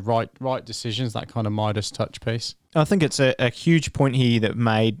those, right decisions, that kind of Midas touch piece. I think it's a huge point here that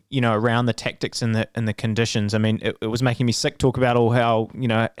made, around the tactics and the conditions. I mean, it was making me sick talk about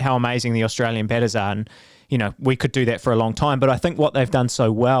how amazing the Australian batters are. And, we could do that for a long time. But I think what they've done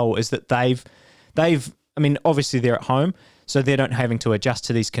so well is that they've obviously they're at home, so they're not having to adjust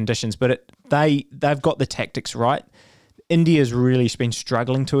to these conditions, but they've got the tactics right. India's really been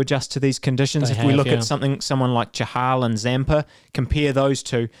struggling to adjust to these conditions. If we look at someone like Chahal and Zampa, compare those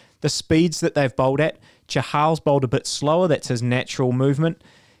two, the speeds that they've bowled at, Chahal's bowled a bit slower. That's his natural movement.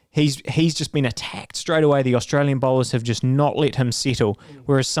 He's just been attacked straight away. The Australian bowlers have just not let him settle.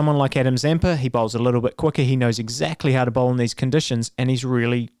 Whereas someone like Adam Zampa, he bowls a little bit quicker. He knows exactly how to bowl in these conditions, and he's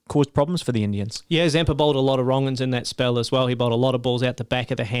really caused problems for the Indians. Yeah, Zampa bowled a lot of wrong-uns in that spell as well. He bowled a lot of balls out the back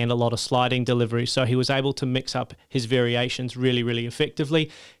of the hand, a lot of sliding delivery. So he was able to mix up his variations really, really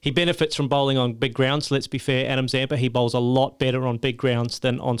effectively. He benefits from bowling on big grounds. Let's be fair, Adam Zampa, he bowls a lot better on big grounds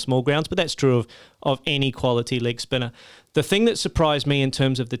than on small grounds, but that's true of any quality leg spinner. The thing that surprised me in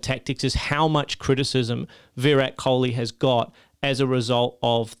terms of the tactics is how much criticism Virat Kohli has got as a result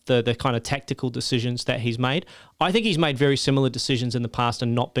of the kind of tactical decisions that he's made. I think he's made very similar decisions in the past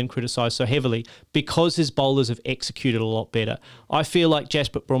and not been criticised so heavily because his bowlers have executed a lot better. I feel like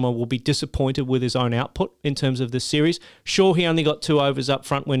Jasprit Bumrah will be disappointed with his own output in terms of this series. Sure, he only got 2 overs up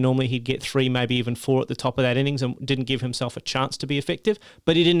front when normally he'd get 3, maybe even 4 at the top of that innings and didn't give himself a chance to be effective,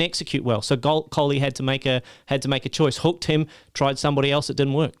 but he didn't execute well. So Kohli had to make a choice. Hooked him, tried somebody else, it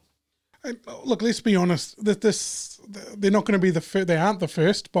didn't work. Look, let's be honest. They're not going to be they aren't the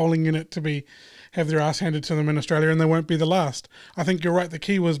first bowling unit to have their ass handed to them in Australia, and they won't be the last. I think you're right. The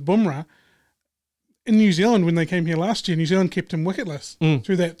key was Bumrah. In New Zealand, when they came here last year, New Zealand kept him wicketless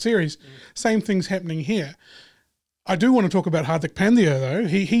through that series. Same thing's happening here. I do want to talk about Hardik Pandya, though.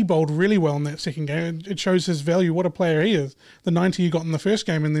 He bowled really well in that second game. It shows his value. What a player he is. The 90 he got in the first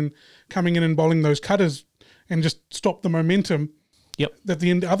game, and then coming in and bowling those cutters and just stop the momentum. Yep. That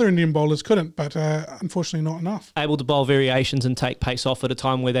the other Indian bowlers couldn't, but unfortunately not enough. Able to bowl variations and take pace off at a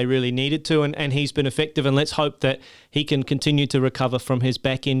time where they really needed to, and he's been effective, and let's hope that he can continue to recover from his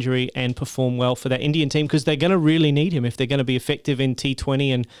back injury and perform well for that Indian team, because they're going to really need him if they're going to be effective in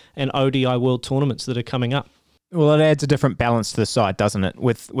T20 and ODI World Tournaments that are coming up. Well, it adds a different balance to the side, doesn't it,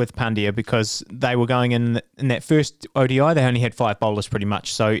 with Pandya, because they were going in that first ODI, they only had 5 bowlers pretty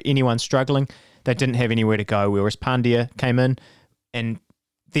much, so anyone struggling, they didn't have anywhere to go, whereas Pandya came in, and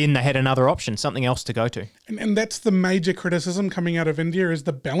then they had another option, something else to go to. And that's the major criticism coming out of India is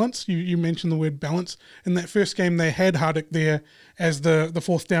the balance. You mentioned the word balance. In that first game, they had Hardik there as the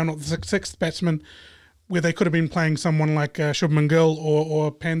 4th down or the 6th batsman, where they could have been playing someone like Shubman Gill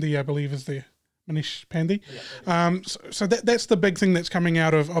or Pandya, I believe, is there. Manish Pandey. So that's the big thing that's coming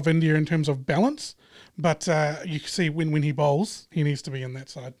out of India in terms of balance. But you can see when he bowls, he needs to be in that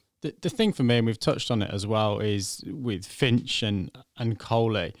side. The thing for me, and we've touched on it as well, is with Finch and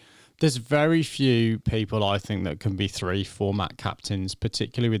Kohli, there's very few people I think that can be 3 format captains,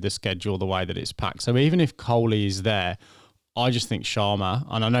 particularly with the schedule the way that it's packed. So even if Kohli is there, I just think Sharma,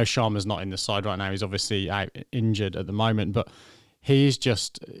 and I know Sharma's not in the side right now, he's obviously out injured at the moment, but he is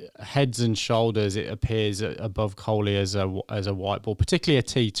just heads and shoulders, it appears, above Kohli as a white ball, particularly a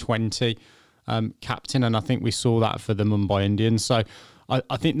T20 captain, and I think we saw that for the Mumbai Indians. So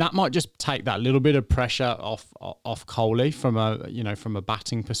I think that might just take that little bit of pressure off Kohli from a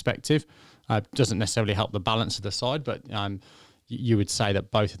batting perspective. Doesn't necessarily help the balance of the side, but you would say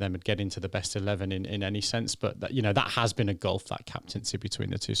that both of them would get into the best 11 in any sense. But that has been a gulf, that captaincy between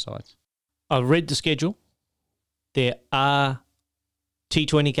the two sides. I've read the schedule. There are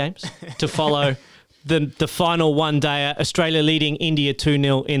T20 games to follow. The final one-dayer, Australia leading India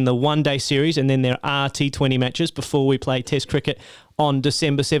 2-0 in the one-day series, and then there are T20 matches before we play Test cricket on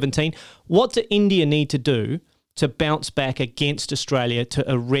December 17. What do India need to do to bounce back against Australia to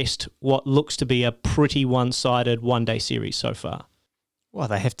arrest what looks to be a pretty one-sided one-day series so far? Well,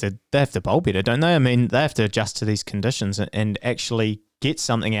 they have to bowl better, don't they? I mean, they have to adjust to these conditions and actually get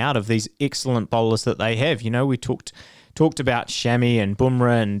something out of these excellent bowlers that they have. We talked about Shami and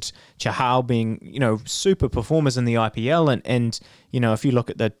Bumrah and Chahal being, super performers in the IPL. And if you look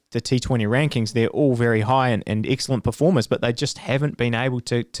at the T20 rankings, they're all very high and excellent performers, but they just haven't been able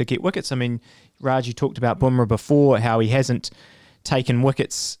to get wickets. I mean, Raj, you talked about Bumrah before, how he hasn't taken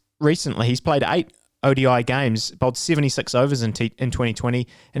wickets recently. He's played 8 ODI games, bowled 76 overs in 2020,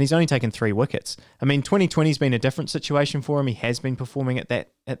 and he's only taken 3 wickets. I mean, 2020's been a different situation for him. He has been performing at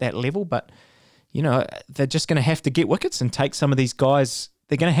that level, but they're just going to have to get wickets and take some of these guys.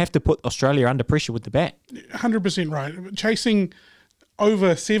 They're going to have to put Australia under pressure with the bat. 100% right. Chasing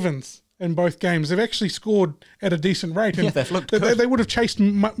over 7s in both games, they've actually scored at a decent rate. And they've looked good. They would have chased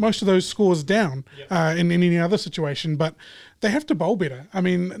most of those scores down in any other situation, but they have to bowl better. I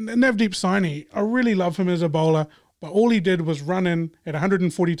mean, Navdeep Saini, I really love him as a bowler, but all he did was run in at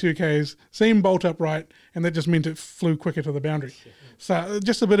 142 Ks, see him bolt upright, and that just meant it flew quicker to the boundary. So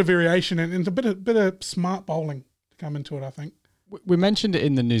just a bit of variation and a bit of smart bowling to come into it, I think. We mentioned it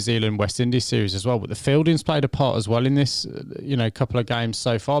in the New Zealand-West Indies series as well, but the fielding's played a part as well in this, couple of games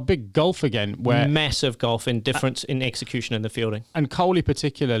so far. Big golf again. Massive golf in difference in execution and the fielding. And Kohli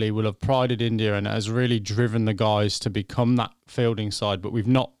particularly will have prided India and has really driven the guys to become that fielding side, but we've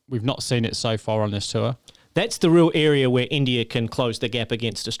not seen it so far on this tour. That's the real area where India can close the gap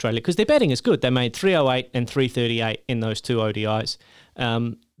against Australia because their batting is good. They made 308 and 338 in those 2 ODIs.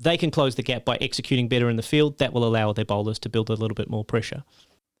 They can close the gap by executing better in the field. That will allow their bowlers to build a little bit more pressure.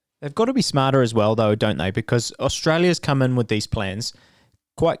 They've got to be smarter as well, though, don't they? Because Australia's come in with these plans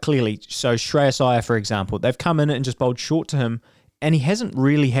quite clearly. So Shreyas Iyer, for example, they've come in and just bowled short to him, and he hasn't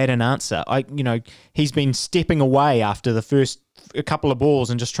really had an answer. He's been stepping away after the first a couple of balls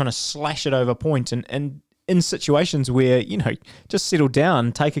and just trying to slash it over point and in situations where, just settle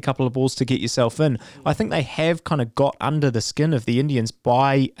down, take a couple of balls to get yourself in. I think they have kind of got under the skin of the Indians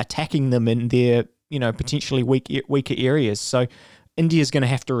by attacking them in their, potentially weaker areas. So India's going to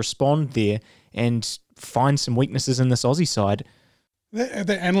have to respond there and find some weaknesses in this Aussie side.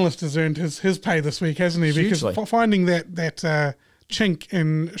 The analyst has earned his pay this week, hasn't he? Hugely. Because finding that chink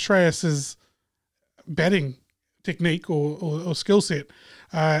in Shreyas's batting technique or skill set,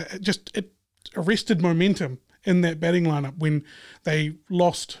 it arrested momentum in that batting lineup when they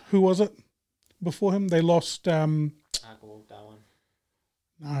lost. Who was it before him? They lost Agarwal.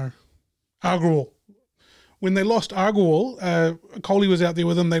 No, Agarwal. When they lost Agarwal, Kohli was out there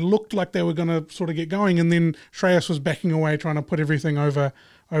with them. They looked like they were going to sort of get going, and then Shreyas was backing away, trying to put everything over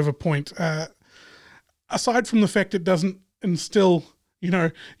point. Aside from the fact it doesn't instill,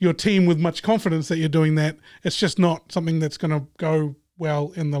 your team with much confidence that you're doing that, it's just not something that's going to go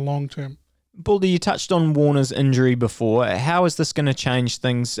well in the long term. Baldy, you touched on Warner's injury before. How is this going to change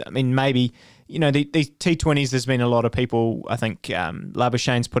things? I mean, maybe, the T20s, there's been a lot of people, I think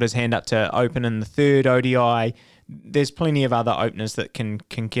Labuschagne's put his hand up to open in the 3rd ODI. There's plenty of other openers that can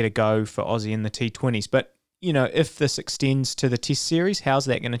get a go for Aussie in the T20s. But, if this extends to the Test series, how's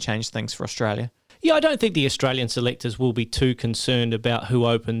that going to change things for Australia? Yeah, I don't think the Australian selectors will be too concerned about who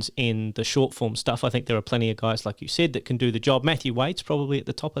opens in the short form stuff. I think there are plenty of guys, like you said, that can do the job. Matthew Wade's probably at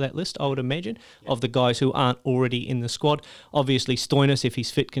the top of that list, I would imagine, of the guys who aren't already in the squad. Obviously, Stoinis, if he's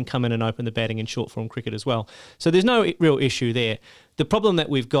fit, can come in and open the batting in short form cricket as well. So there's no real issue there. The problem that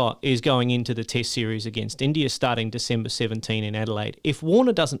we've got is going into the Test series against India starting December 17 in Adelaide. If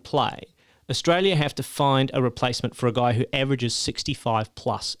Warner doesn't play, Australia have to find a replacement for a guy who averages 65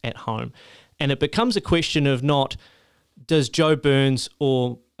 plus at home. And it becomes a question of not, does Joe Burns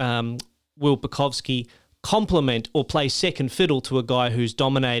or Will Pucovski complement or play second fiddle to a guy who's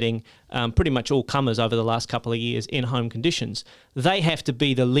dominating pretty much all comers over the last couple of years in home conditions. They have to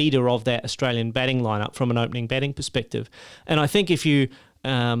be the leader of that Australian batting lineup from an opening batting perspective. And I think if you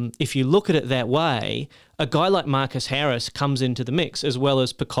look at it that way, a guy like Marcus Harris comes into the mix, as well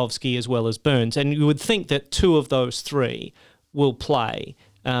as Pucovski, as well as Burns. And you would think that two of those three will play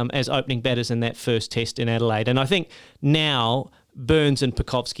as opening batters in that first test in Adelaide. And I think now Burns and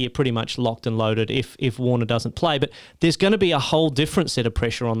Pucovski are pretty much locked and loaded if Warner doesn't play. But there's going to be a whole different set of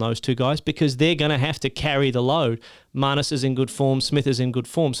pressure on those two guys because they're going to have to carry the load. Marnus is in good form, Smith is in good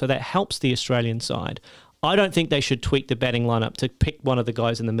form, so that helps the Australian side. I don't think they should tweak the batting lineup to pick one of the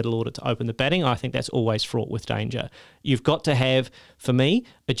guys in the middle order to open the batting. I think that's always fraught with danger. You've got to have, for me,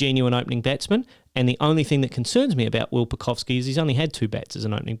 a genuine opening batsman. And the only thing that concerns me about Will Pucovski is he's only had 2 bats as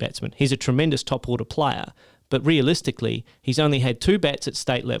an opening batsman. He's a tremendous top order player, but realistically, he's only had 2 bats at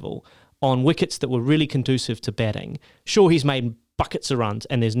state level on wickets that were really conducive to batting. Sure, he's made buckets of runs,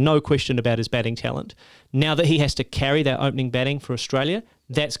 and there's no question about his batting talent. Now that he has to carry that opening batting for Australia,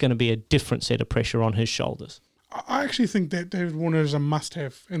 that's going to be a different set of pressure on his shoulders. I actually think that David Warner is a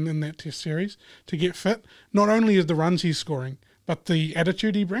must-have in that Test series to get fit. Not only is the runs he's scoring, but the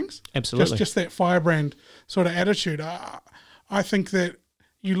attitude he brings. Absolutely. Just that firebrand sort of attitude. I think that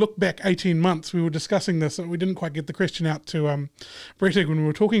you look back 18 months, we were discussing this, and we didn't quite get the question out to Brettig when we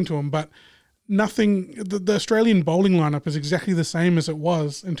were talking to him, but the Australian bowling lineup is exactly the same as it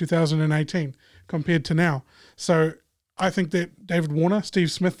was in 2018 compared to now. So I think that David Warner,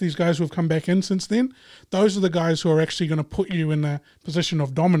 Steve Smith, these guys who have come back in since then, those are the guys who are actually going to put you in a position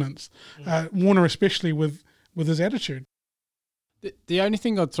of dominance. Warner especially with his attitude. The only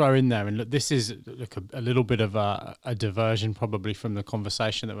thing I'd throw in there, and look, this is a little bit of a diversion probably from the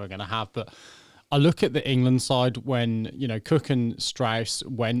conversation that we're going to have, but I look at the England side when, Cook and Strauss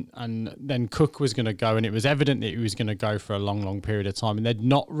went, and then Cook was going to go, and it was evident that he was going to go for a long, long period of time, and they'd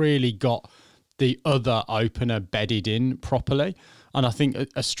not really got the other opener bedded in properly. And I think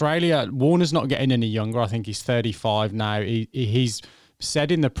Australia, Warner's not getting any younger. I think he's 35 now. He's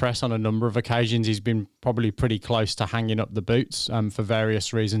said in the press on a number of occasions he's been probably pretty close to hanging up the boots for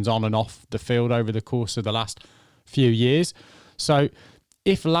various reasons on and off the field over the course of the last few years. So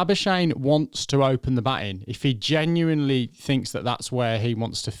if Labuschagne wants to open the batting, if he genuinely thinks that that's where he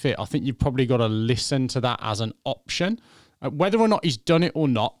wants to fit, I think you've probably got to listen to that as an option. Whether or not he's done it or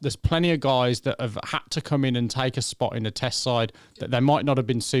not, there's plenty of guys that have had to come in and take a spot in the Test side that they might not have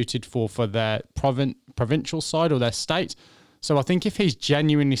been suited for their provincial side or their state. So I think if he's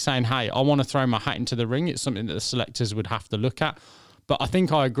genuinely saying, hey, I want to throw my hat into the ring, it's something that the selectors would have to look at. But I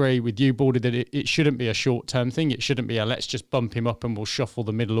think I agree with you, Baldy, that it shouldn't be a short-term thing. It shouldn't be a let's just bump him up and we'll shuffle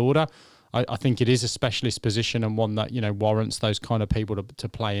the middle order. I think it is a specialist position and one that, warrants those kind of people to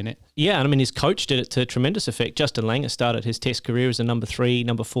play in it. Yeah, and I mean, his coach did it to tremendous effect. Justin Langer started his Test career as a number 3,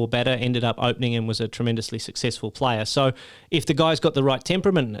 number 4 batter, ended up opening and was a tremendously successful player. So if the guy's got the right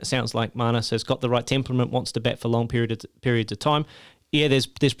temperament, and it sounds like Marnus has got the right temperament, wants to bat for long periods of time, yeah,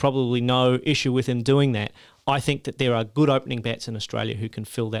 there's probably no issue with him doing that. I think that there are good opening bats in Australia who can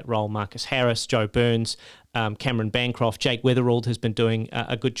fill that role. Marcus Harris, Joe Burns, Cameron Bancroft, Jake Weatherald has been doing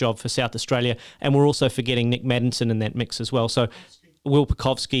a good job for South Australia. And we're also forgetting Nick Maddinson in that mix as well. So Will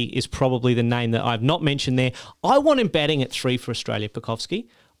Pucovski is probably the name that I've not mentioned there. I want him batting at 3 for Australia, Pucovski.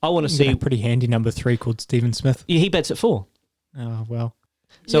 I want to see a pretty handy number 3 called Stephen Smith. Yeah, he bats at 4. Oh, well.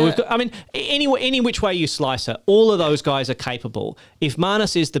 So we've got, I mean, any which way you slice it, all of those guys are capable. If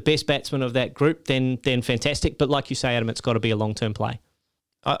Marnus is the best batsman of that group, then fantastic. But like you say, Adam, it's got to be a long-term play.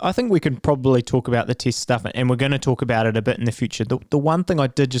 I think we could probably talk about the Test stuff, and we're going to talk about it a bit in the future. The one thing I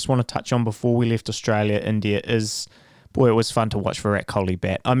did just want to touch on before we left Australia, India, is, boy, it was fun to watch Virat Kohli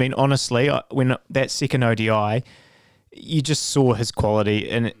bat. I mean, honestly, when that second ODI, you just saw his quality,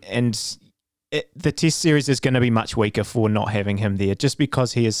 and the Test series is going to be much weaker for not having him there, just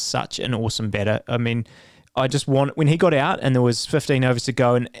because he is such an awesome batter. I mean, when he got out and there was 15 overs to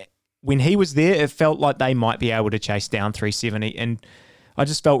go, and when he was there, it felt like they might be able to chase down 370, and I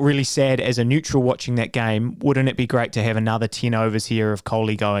just felt really sad as a neutral watching that game. Wouldn't it be great to have another 10 overs here of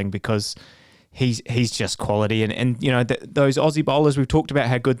Kohli going, because he's just quality, and those Aussie bowlers, we've talked about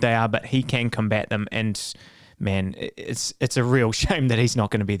how good they are, but he can combat them, and man, it's a real shame that he's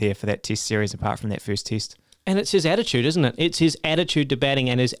not going to be there for that Test series apart from that first Test. And it's his attitude, isn't it? It's his attitude to batting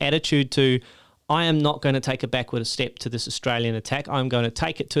and his attitude to, I am not going to take a backward step to this Australian attack. I'm going to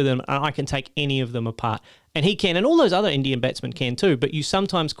take it to them, and I can take any of them apart. And he can, and all those other Indian batsmen can too, but you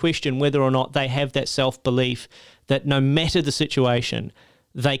sometimes question whether or not they have that self-belief that no matter the situation,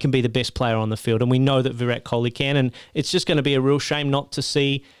 they can be the best player on the field. And we know that Virat Kohli can, and it's just going to be a real shame not to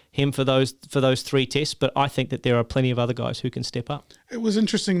see him for those 3 tests, but I think that there are plenty of other guys who can step up. It was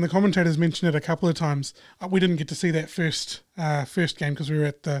interesting. The commentators mentioned it a couple of times. We didn't get to see that first game because we were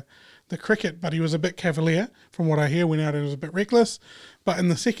at the cricket, but he was a bit cavalier from what I hear. Went out and was a bit reckless. But in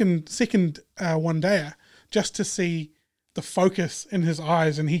the second one-dayer, just to see the focus in his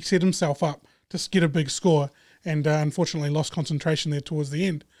eyes, and he set himself up to get a big score, and unfortunately lost concentration there towards the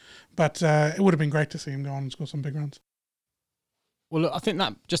end. But it would have been great to see him go on and score some big runs. Well, look, I think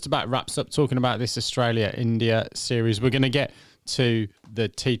that just about wraps up talking about this Australia-India series. We're going to get to the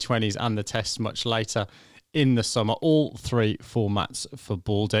T20s and the Tests much later in the summer, all 3 formats for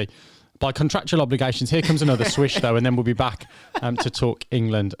Baldy. By contractual obligations, here comes another swish, though, and then we'll be back to talk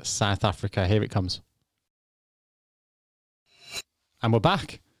England, South Africa. Here it comes. And we're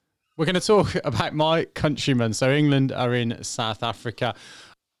back. We're going to talk about my countrymen. So England are in South Africa.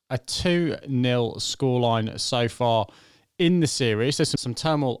 A 2-0 scoreline so far in the series. There's some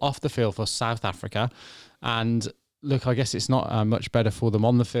turmoil off the field for South Africa. And look, I guess it's not much better for them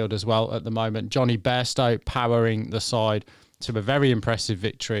on the field as well at the moment. Johnny Bairstow powering the side to a very impressive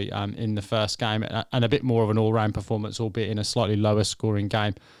victory in the first game, and a bit more of an all-round performance, albeit in a slightly lower scoring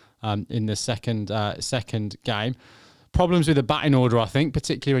game in the second game. Problems with the batting order, I think,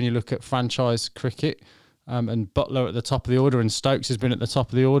 particularly when you look at franchise cricket, and Buttler at the top of the order, and Stokes has been at the top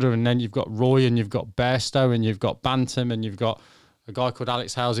of the order, and then you've got Roy, and you've got Bairstow, and you've got Bantam, and you've got a guy called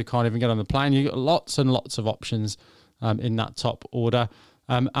Alex Hales who can't even get on the plane. You've got lots and lots of options in that top order,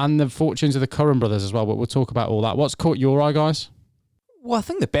 and the fortunes of the Curran brothers as well, but we'll talk about all that. What's caught your eye, guys? Well, I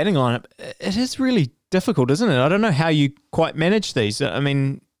think the batting lineup, it is really difficult, isn't it? I don't know how you quite manage these. I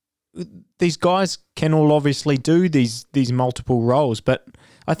mean, these guys can all obviously do these multiple roles, but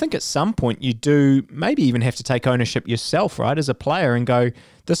I think at some point you do maybe even have to take ownership yourself, right, as a player, and go,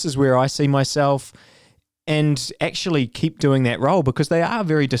 this is where I see myself, and actually keep doing that role, because they are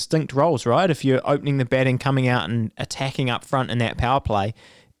very distinct roles, right? If you're opening the batting, coming out and attacking up front in that power play,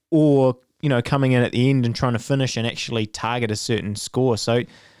 or, you know, coming in at the end and trying to finish and actually target a certain score. So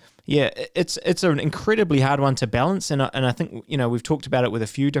yeah, it's an incredibly hard one to balance, and I think, you know, we've talked about it with a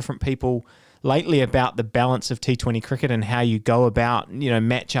few different people lately about the balance of T20 cricket and how you go about, you know,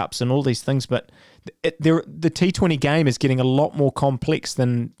 matchups and all these things, but the T20 game is getting a lot more complex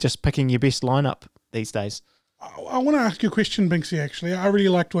than just picking your best lineup these days. I want to ask you a question, Binksy, actually. I really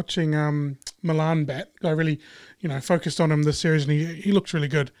liked watching Milan bat. I really, you know, focused on him this series, and he looked really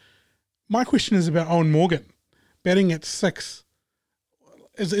good. My question is about Owen Morgan, batting at 6.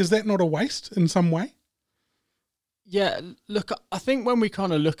 Is that not a waste in some way? Yeah, look, I think when we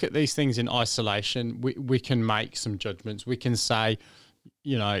kind of look at these things in isolation, we can make some judgments. We can say,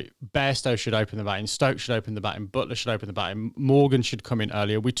 you know, Bairstow should open the batting, Stokes should open the batting, Buttler should open the batting, Morgan should come in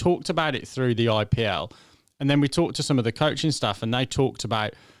earlier. We talked about it through the IPL, and then we talked to some of the coaching staff, and they talked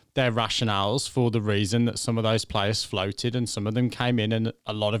about their rationales for the reason that some of those players floated and some of them came in, and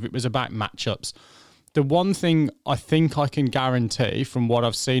a lot of it was about matchups. The one thing I think I can guarantee from what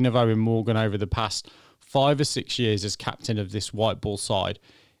I've seen of Owen Morgan over the past 5 or 6 years as captain of this white ball side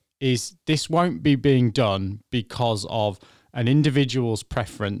is this won't be being done because of an individual's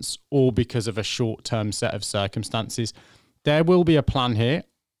preference or because of a short-term set of circumstances. There will be a plan here.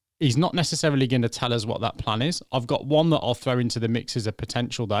 He's not necessarily going to tell us what that plan is. I've got one that I'll throw into the mix as a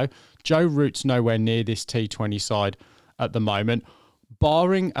potential, though. Joe Root's nowhere near this T20 side at the moment.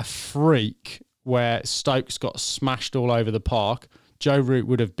 Barring a freak where Stokes got smashed all over the park, Joe Root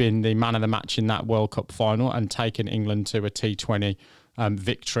would have been the man of the match in that World Cup final and taken England to a T20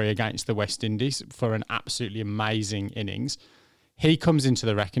 victory against the West Indies for an absolutely amazing innings. He comes into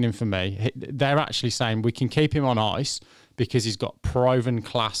the reckoning for me. They're actually saying we can keep him on ice because he's got proven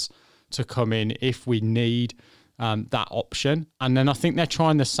class to come in if we need that option. And then I think they're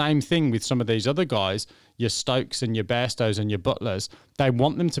trying the same thing with some of these other guys, your Stokes and your Bairstows and your Butlers. They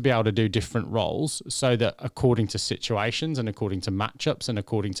want them to be able to do different roles so that according to situations and according to matchups and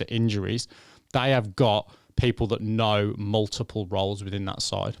according to injuries, they have got people that know multiple roles within that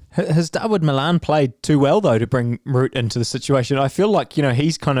side. Has Dawood Malan played too well, though, to bring Root into the situation? I feel like, you know,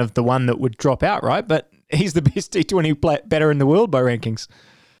 he's kind of the one that would drop out, right? But he's the best T20 batter in the world by rankings.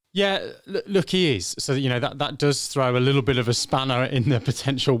 Yeah, look, he is. So, you know, that does throw a little bit of a spanner in the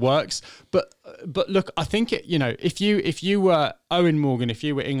potential works. But look, I think, you know, if you were Owen Morgan, if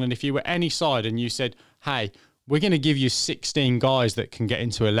you were England, if you were any side and you said, hey, we're going to give you 16 guys that can get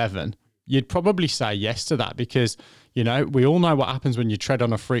into 11, you'd probably say yes to that because, you know, we all know what happens when you tread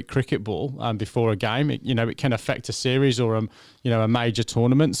on a freak cricket ball before a game. It can affect a series or a major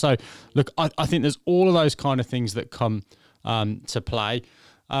tournament. So, look, I think there's all of those kind of things that come to play.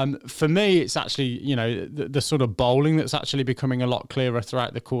 For me, it's actually, the sort of bowling that's actually becoming a lot clearer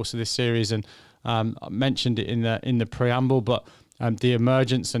throughout the course of this series. And I mentioned it in the preamble, but the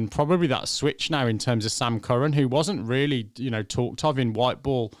emergence and probably that switch now in terms of Sam Curran, who wasn't really, talked of in white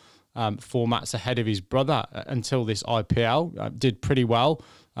ball formats ahead of his brother until this IPL, did pretty well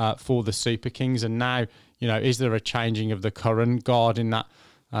for the Super Kings. And now, is there a changing of the Curran guard in that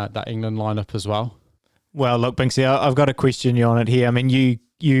England lineup as well? Well, look, Binksy, I've got a question on it here. I mean, you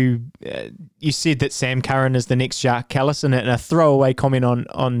said that Sam Curran is the next Jacques Kallis, and a throwaway comment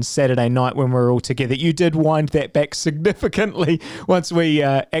on Saturday night when we were all together. You did wind that back significantly once we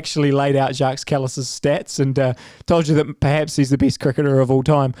actually laid out Jacques Kallis's stats and told you that perhaps he's the best cricketer of all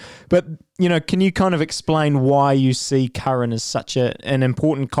time. But, can you kind of explain why you see Curran as such an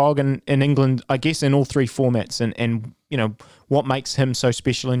important cog in England, I guess, in all three formats, and what makes him so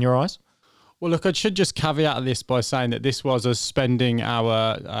special in your eyes? Well, look, I should just caveat this by saying that this was us spending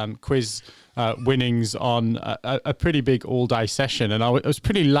our quiz winnings on a pretty big all-day session, and it was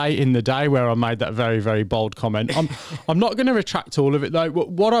pretty late in the day where I made that very, very bold comment. I'm not going to retract all of it, though.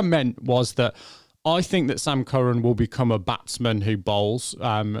 What I meant was that I think that Sam Curran will become a batsman who bowls.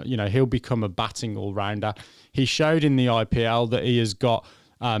 He'll become a batting all-rounder. He showed in the IPL that he has got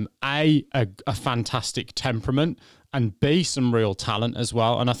a fantastic temperament, and B, some real talent as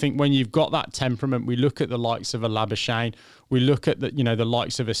well. And I think when you've got that temperament, we look at the likes of a Labuschagne, we look at the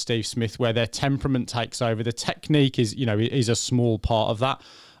likes of a Steve Smith, where their temperament takes over. The technique is a small part of that.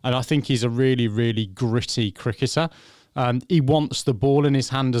 And I think he's a really, really gritty cricketer. He wants the ball in his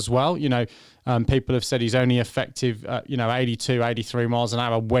hand as well. People have said he's only effective, 82, 83 miles an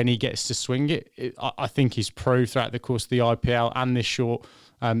hour when he gets to swing it. I think he's proved throughout the course of the IPL and this short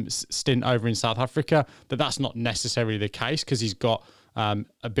stint over in South Africa that's not necessarily the case, because he's got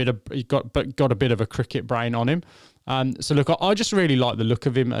a bit of a cricket brain on him. So look, I just really like the look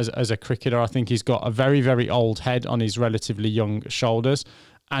of him as a cricketer. I think he's got a very, very old head on his relatively young shoulders.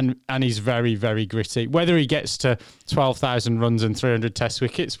 And he's very, very gritty. Whether he gets to 12,000 runs and 300 Test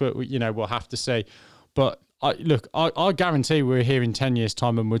wickets, we'll have to see. But I guarantee we're here in 10 years'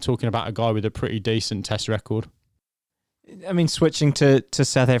 time and we're talking about a guy with a pretty decent Test record. I mean, switching to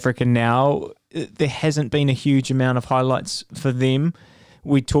South Africa now, there hasn't been a huge amount of highlights for them.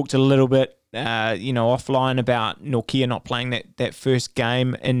 We talked a little bit, offline about Nortje not playing that first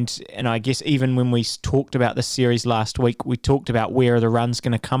game, and I guess even when we talked about the series last week, we talked about where the run's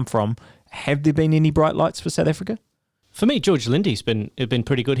going to come from. Have there been any bright lights for South Africa? For me, George Lindy's been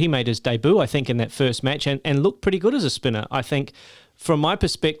pretty good. He made his debut, I think, in that first match and looked pretty good as a spinner. I think from my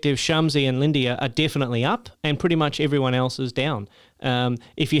perspective, Shamsi and Lindy are definitely up and pretty much everyone else is down.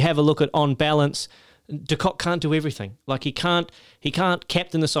 If you have a look at on balance, de Kock can't do everything. Like he can't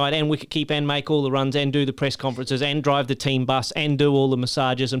captain the side and wicketkeep and make all the runs and do the press conferences and drive the team bus and do all the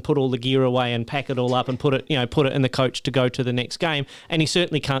massages and put all the gear away and pack it all up and put it in the coach to go to the next game. And he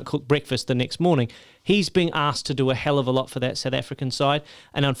certainly can't cook breakfast the next morning. He's being asked to do a hell of a lot for that South African side,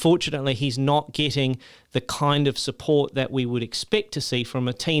 and unfortunately he's not getting the kind of support that we would expect to see from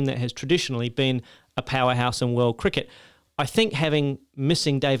a team that has traditionally been a powerhouse in world cricket. I think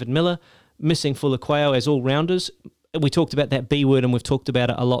missing David Miller, missing Fulacqueo as all-rounders, we talked about that B word and we've talked about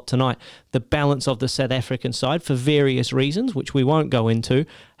it a lot tonight. The balance of the South African side, for various reasons, which we won't go into,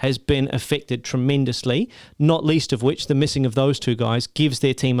 has been affected tremendously, not least of which the missing of those two guys gives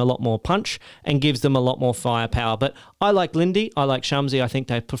their team a lot more punch and gives them a lot more firepower. But I like Lindy, I like Shamsi, I think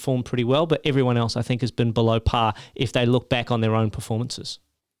they've performed pretty well, but everyone else I think has been below par if they look back on their own performances.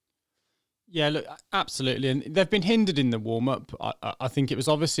 Yeah, look, absolutely. And they've been hindered in the warm-up. I think it was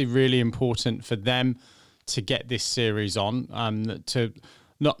obviously really important for them to get this series on, to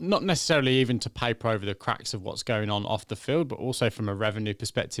not necessarily even to paper over the cracks of what's going on off the field, but also from a revenue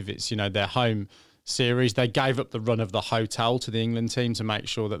perspective, it's, their home series. They gave up the run of the hotel to the England team to make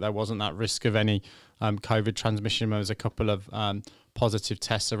sure that there wasn't that risk of any COVID transmission. There was a couple of positive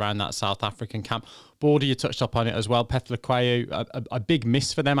tests around that South African camp. Border, you touched up on it as well. Phehlukwayo, a big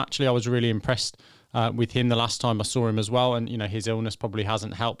miss for them, actually. I was really impressed with him the last time I saw him as well. And, his illness probably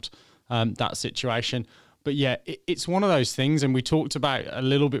hasn't helped that situation. But yeah, it's one of those things, and we talked about a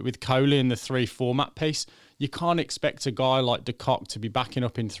little bit with Kohli in the 3 format piece. You can't expect a guy like de Kock to be backing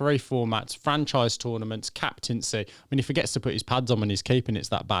up in 3 formats, franchise tournaments, captaincy. I mean, if he gets to put his pads on when he's keeping, it's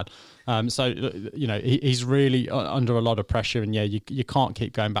that bad. So, he's really under a lot of pressure, and yeah, you can't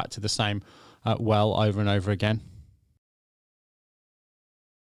keep going back to the same well over and over again.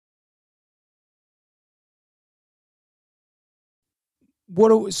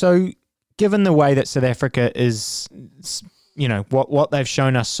 So given the way that South Africa is, what they've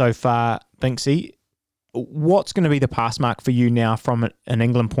shown us so far, Binksy, what's going to be the pass mark for you now from an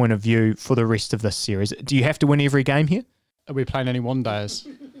England point of view for the rest of this series? Do you have to win every game here? Are we playing any one-days?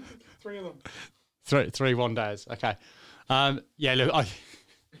 3 of them. Three one-days. Okay. Look,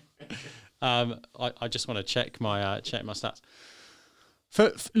 I just want to check my stats.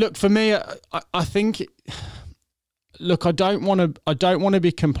 For me, I think. Look, I don't want to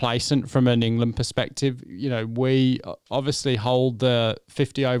be complacent from an England perspective. We obviously hold the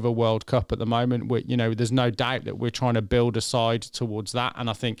 50 over World Cup at the moment. There's no doubt that we're trying to build a side towards that, and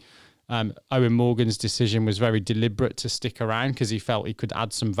I think Owen Morgan's decision was very deliberate to stick around because he felt he could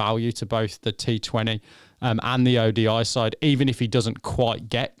add some value to both the T20 and the ODI side, even if he doesn't quite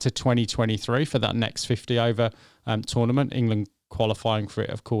get to 2023 for that next 50 over tournament. England qualifying for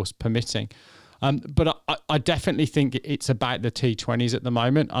it, of course, permitting. But I definitely think it's about the T20s at the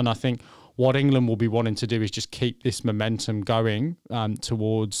moment. And I think what England will be wanting to do is just keep this momentum going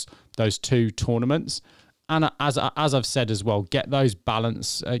towards those 2 tournaments. And as I've said as well, get those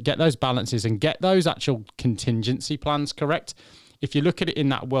balances and get those actual contingency plans correct. If you look at it in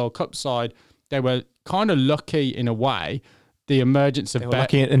that World Cup side, they were kind of lucky in a way. The emergence of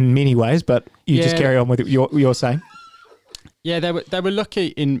lucky in many ways, but you just carry on with what you're saying. Yeah, they were lucky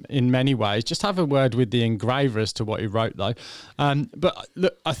in many ways. Just have a word with the engraver as to what he wrote, though. But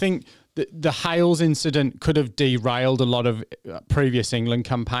look, I think the Hales incident could have derailed a lot of previous England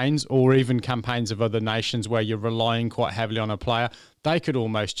campaigns, or even campaigns of other nations where you're relying quite heavily on a player. They could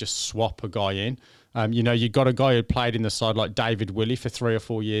almost just swap a guy in. You got a guy who played in the side like David Willey for 3 or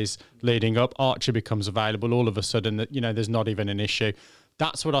 4 years leading up. Archer becomes available. All of a sudden, there's not even an issue.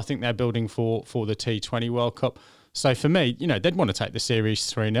 That's what I think they're building for the T20 World Cup. So for me, they'd want to take the series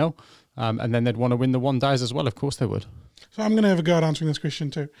 3-0, and then they'd want to win the one-days as well. Of course they would. So I'm going to have a go at answering this question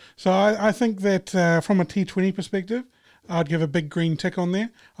too. So I think that from a T20 perspective, I'd give a big green tick on there.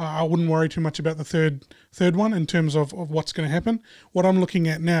 I wouldn't worry too much about the third one in terms of what's going to happen. What I'm looking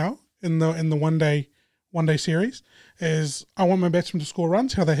at now in the one day series is I want my batsmen to score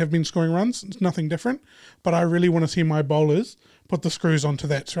runs, how they have been scoring runs. It's nothing different, but I really want to see my bowlers put the screws onto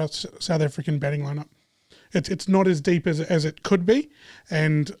that South African batting lineup. It's not as deep as it could be,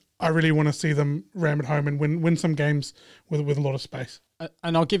 and I really want to see them ram it home and win some games with a lot of space.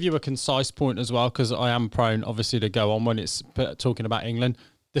 And I'll give you a concise point as well, because I am prone, obviously, to go on when it's talking about England.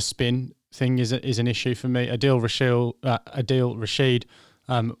 The spin thing is an issue for me. Adil Rashid,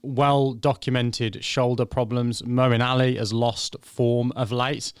 well-documented shoulder problems. Moeen Ali has lost form of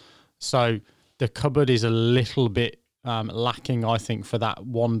late. So the cupboard is a little bit lacking, I think, for that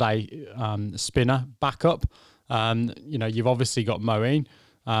one-day spinner backup. You've obviously got Moeen.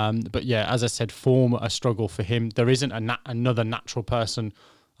 But yeah, as I said, form a struggle for him. There isn't another natural person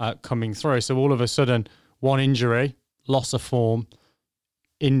coming through. So all of a sudden, one injury, loss of form,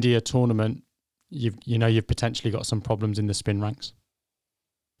 India tournament, you've potentially got some problems in the spin ranks.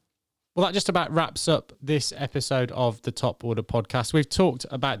 Well, that just about wraps up this episode of the Top Order podcast. We've talked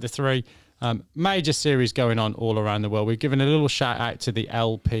about the 3 major series going on all around the world. We've given a little shout out to the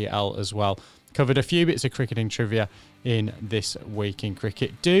LPL as well. Covered a few bits of cricketing trivia in this week in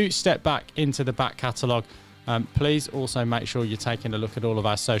cricket. Do step back into the back catalogue. Please also make sure you're taking a look at all of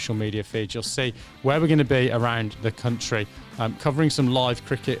our social media feeds. You'll see where we're going to be around the country, covering some live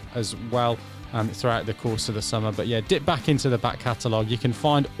cricket as well throughout the course of the summer. But yeah, dip back into the back catalogue. You can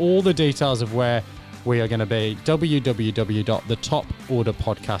find all the details of where we are going to be,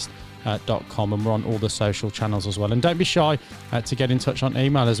 www.thetoporderpodcast.com, and we're on all the social channels as well. And don't be shy to get in touch on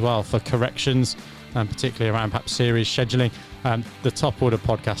email as well for corrections, particularly around perhaps series scheduling. The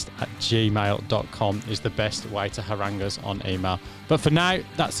toporderpodcast@gmail.com is the best way to harangue us on email. But for now,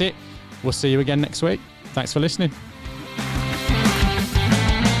 that's it. We'll see you again next week. Thanks for listening.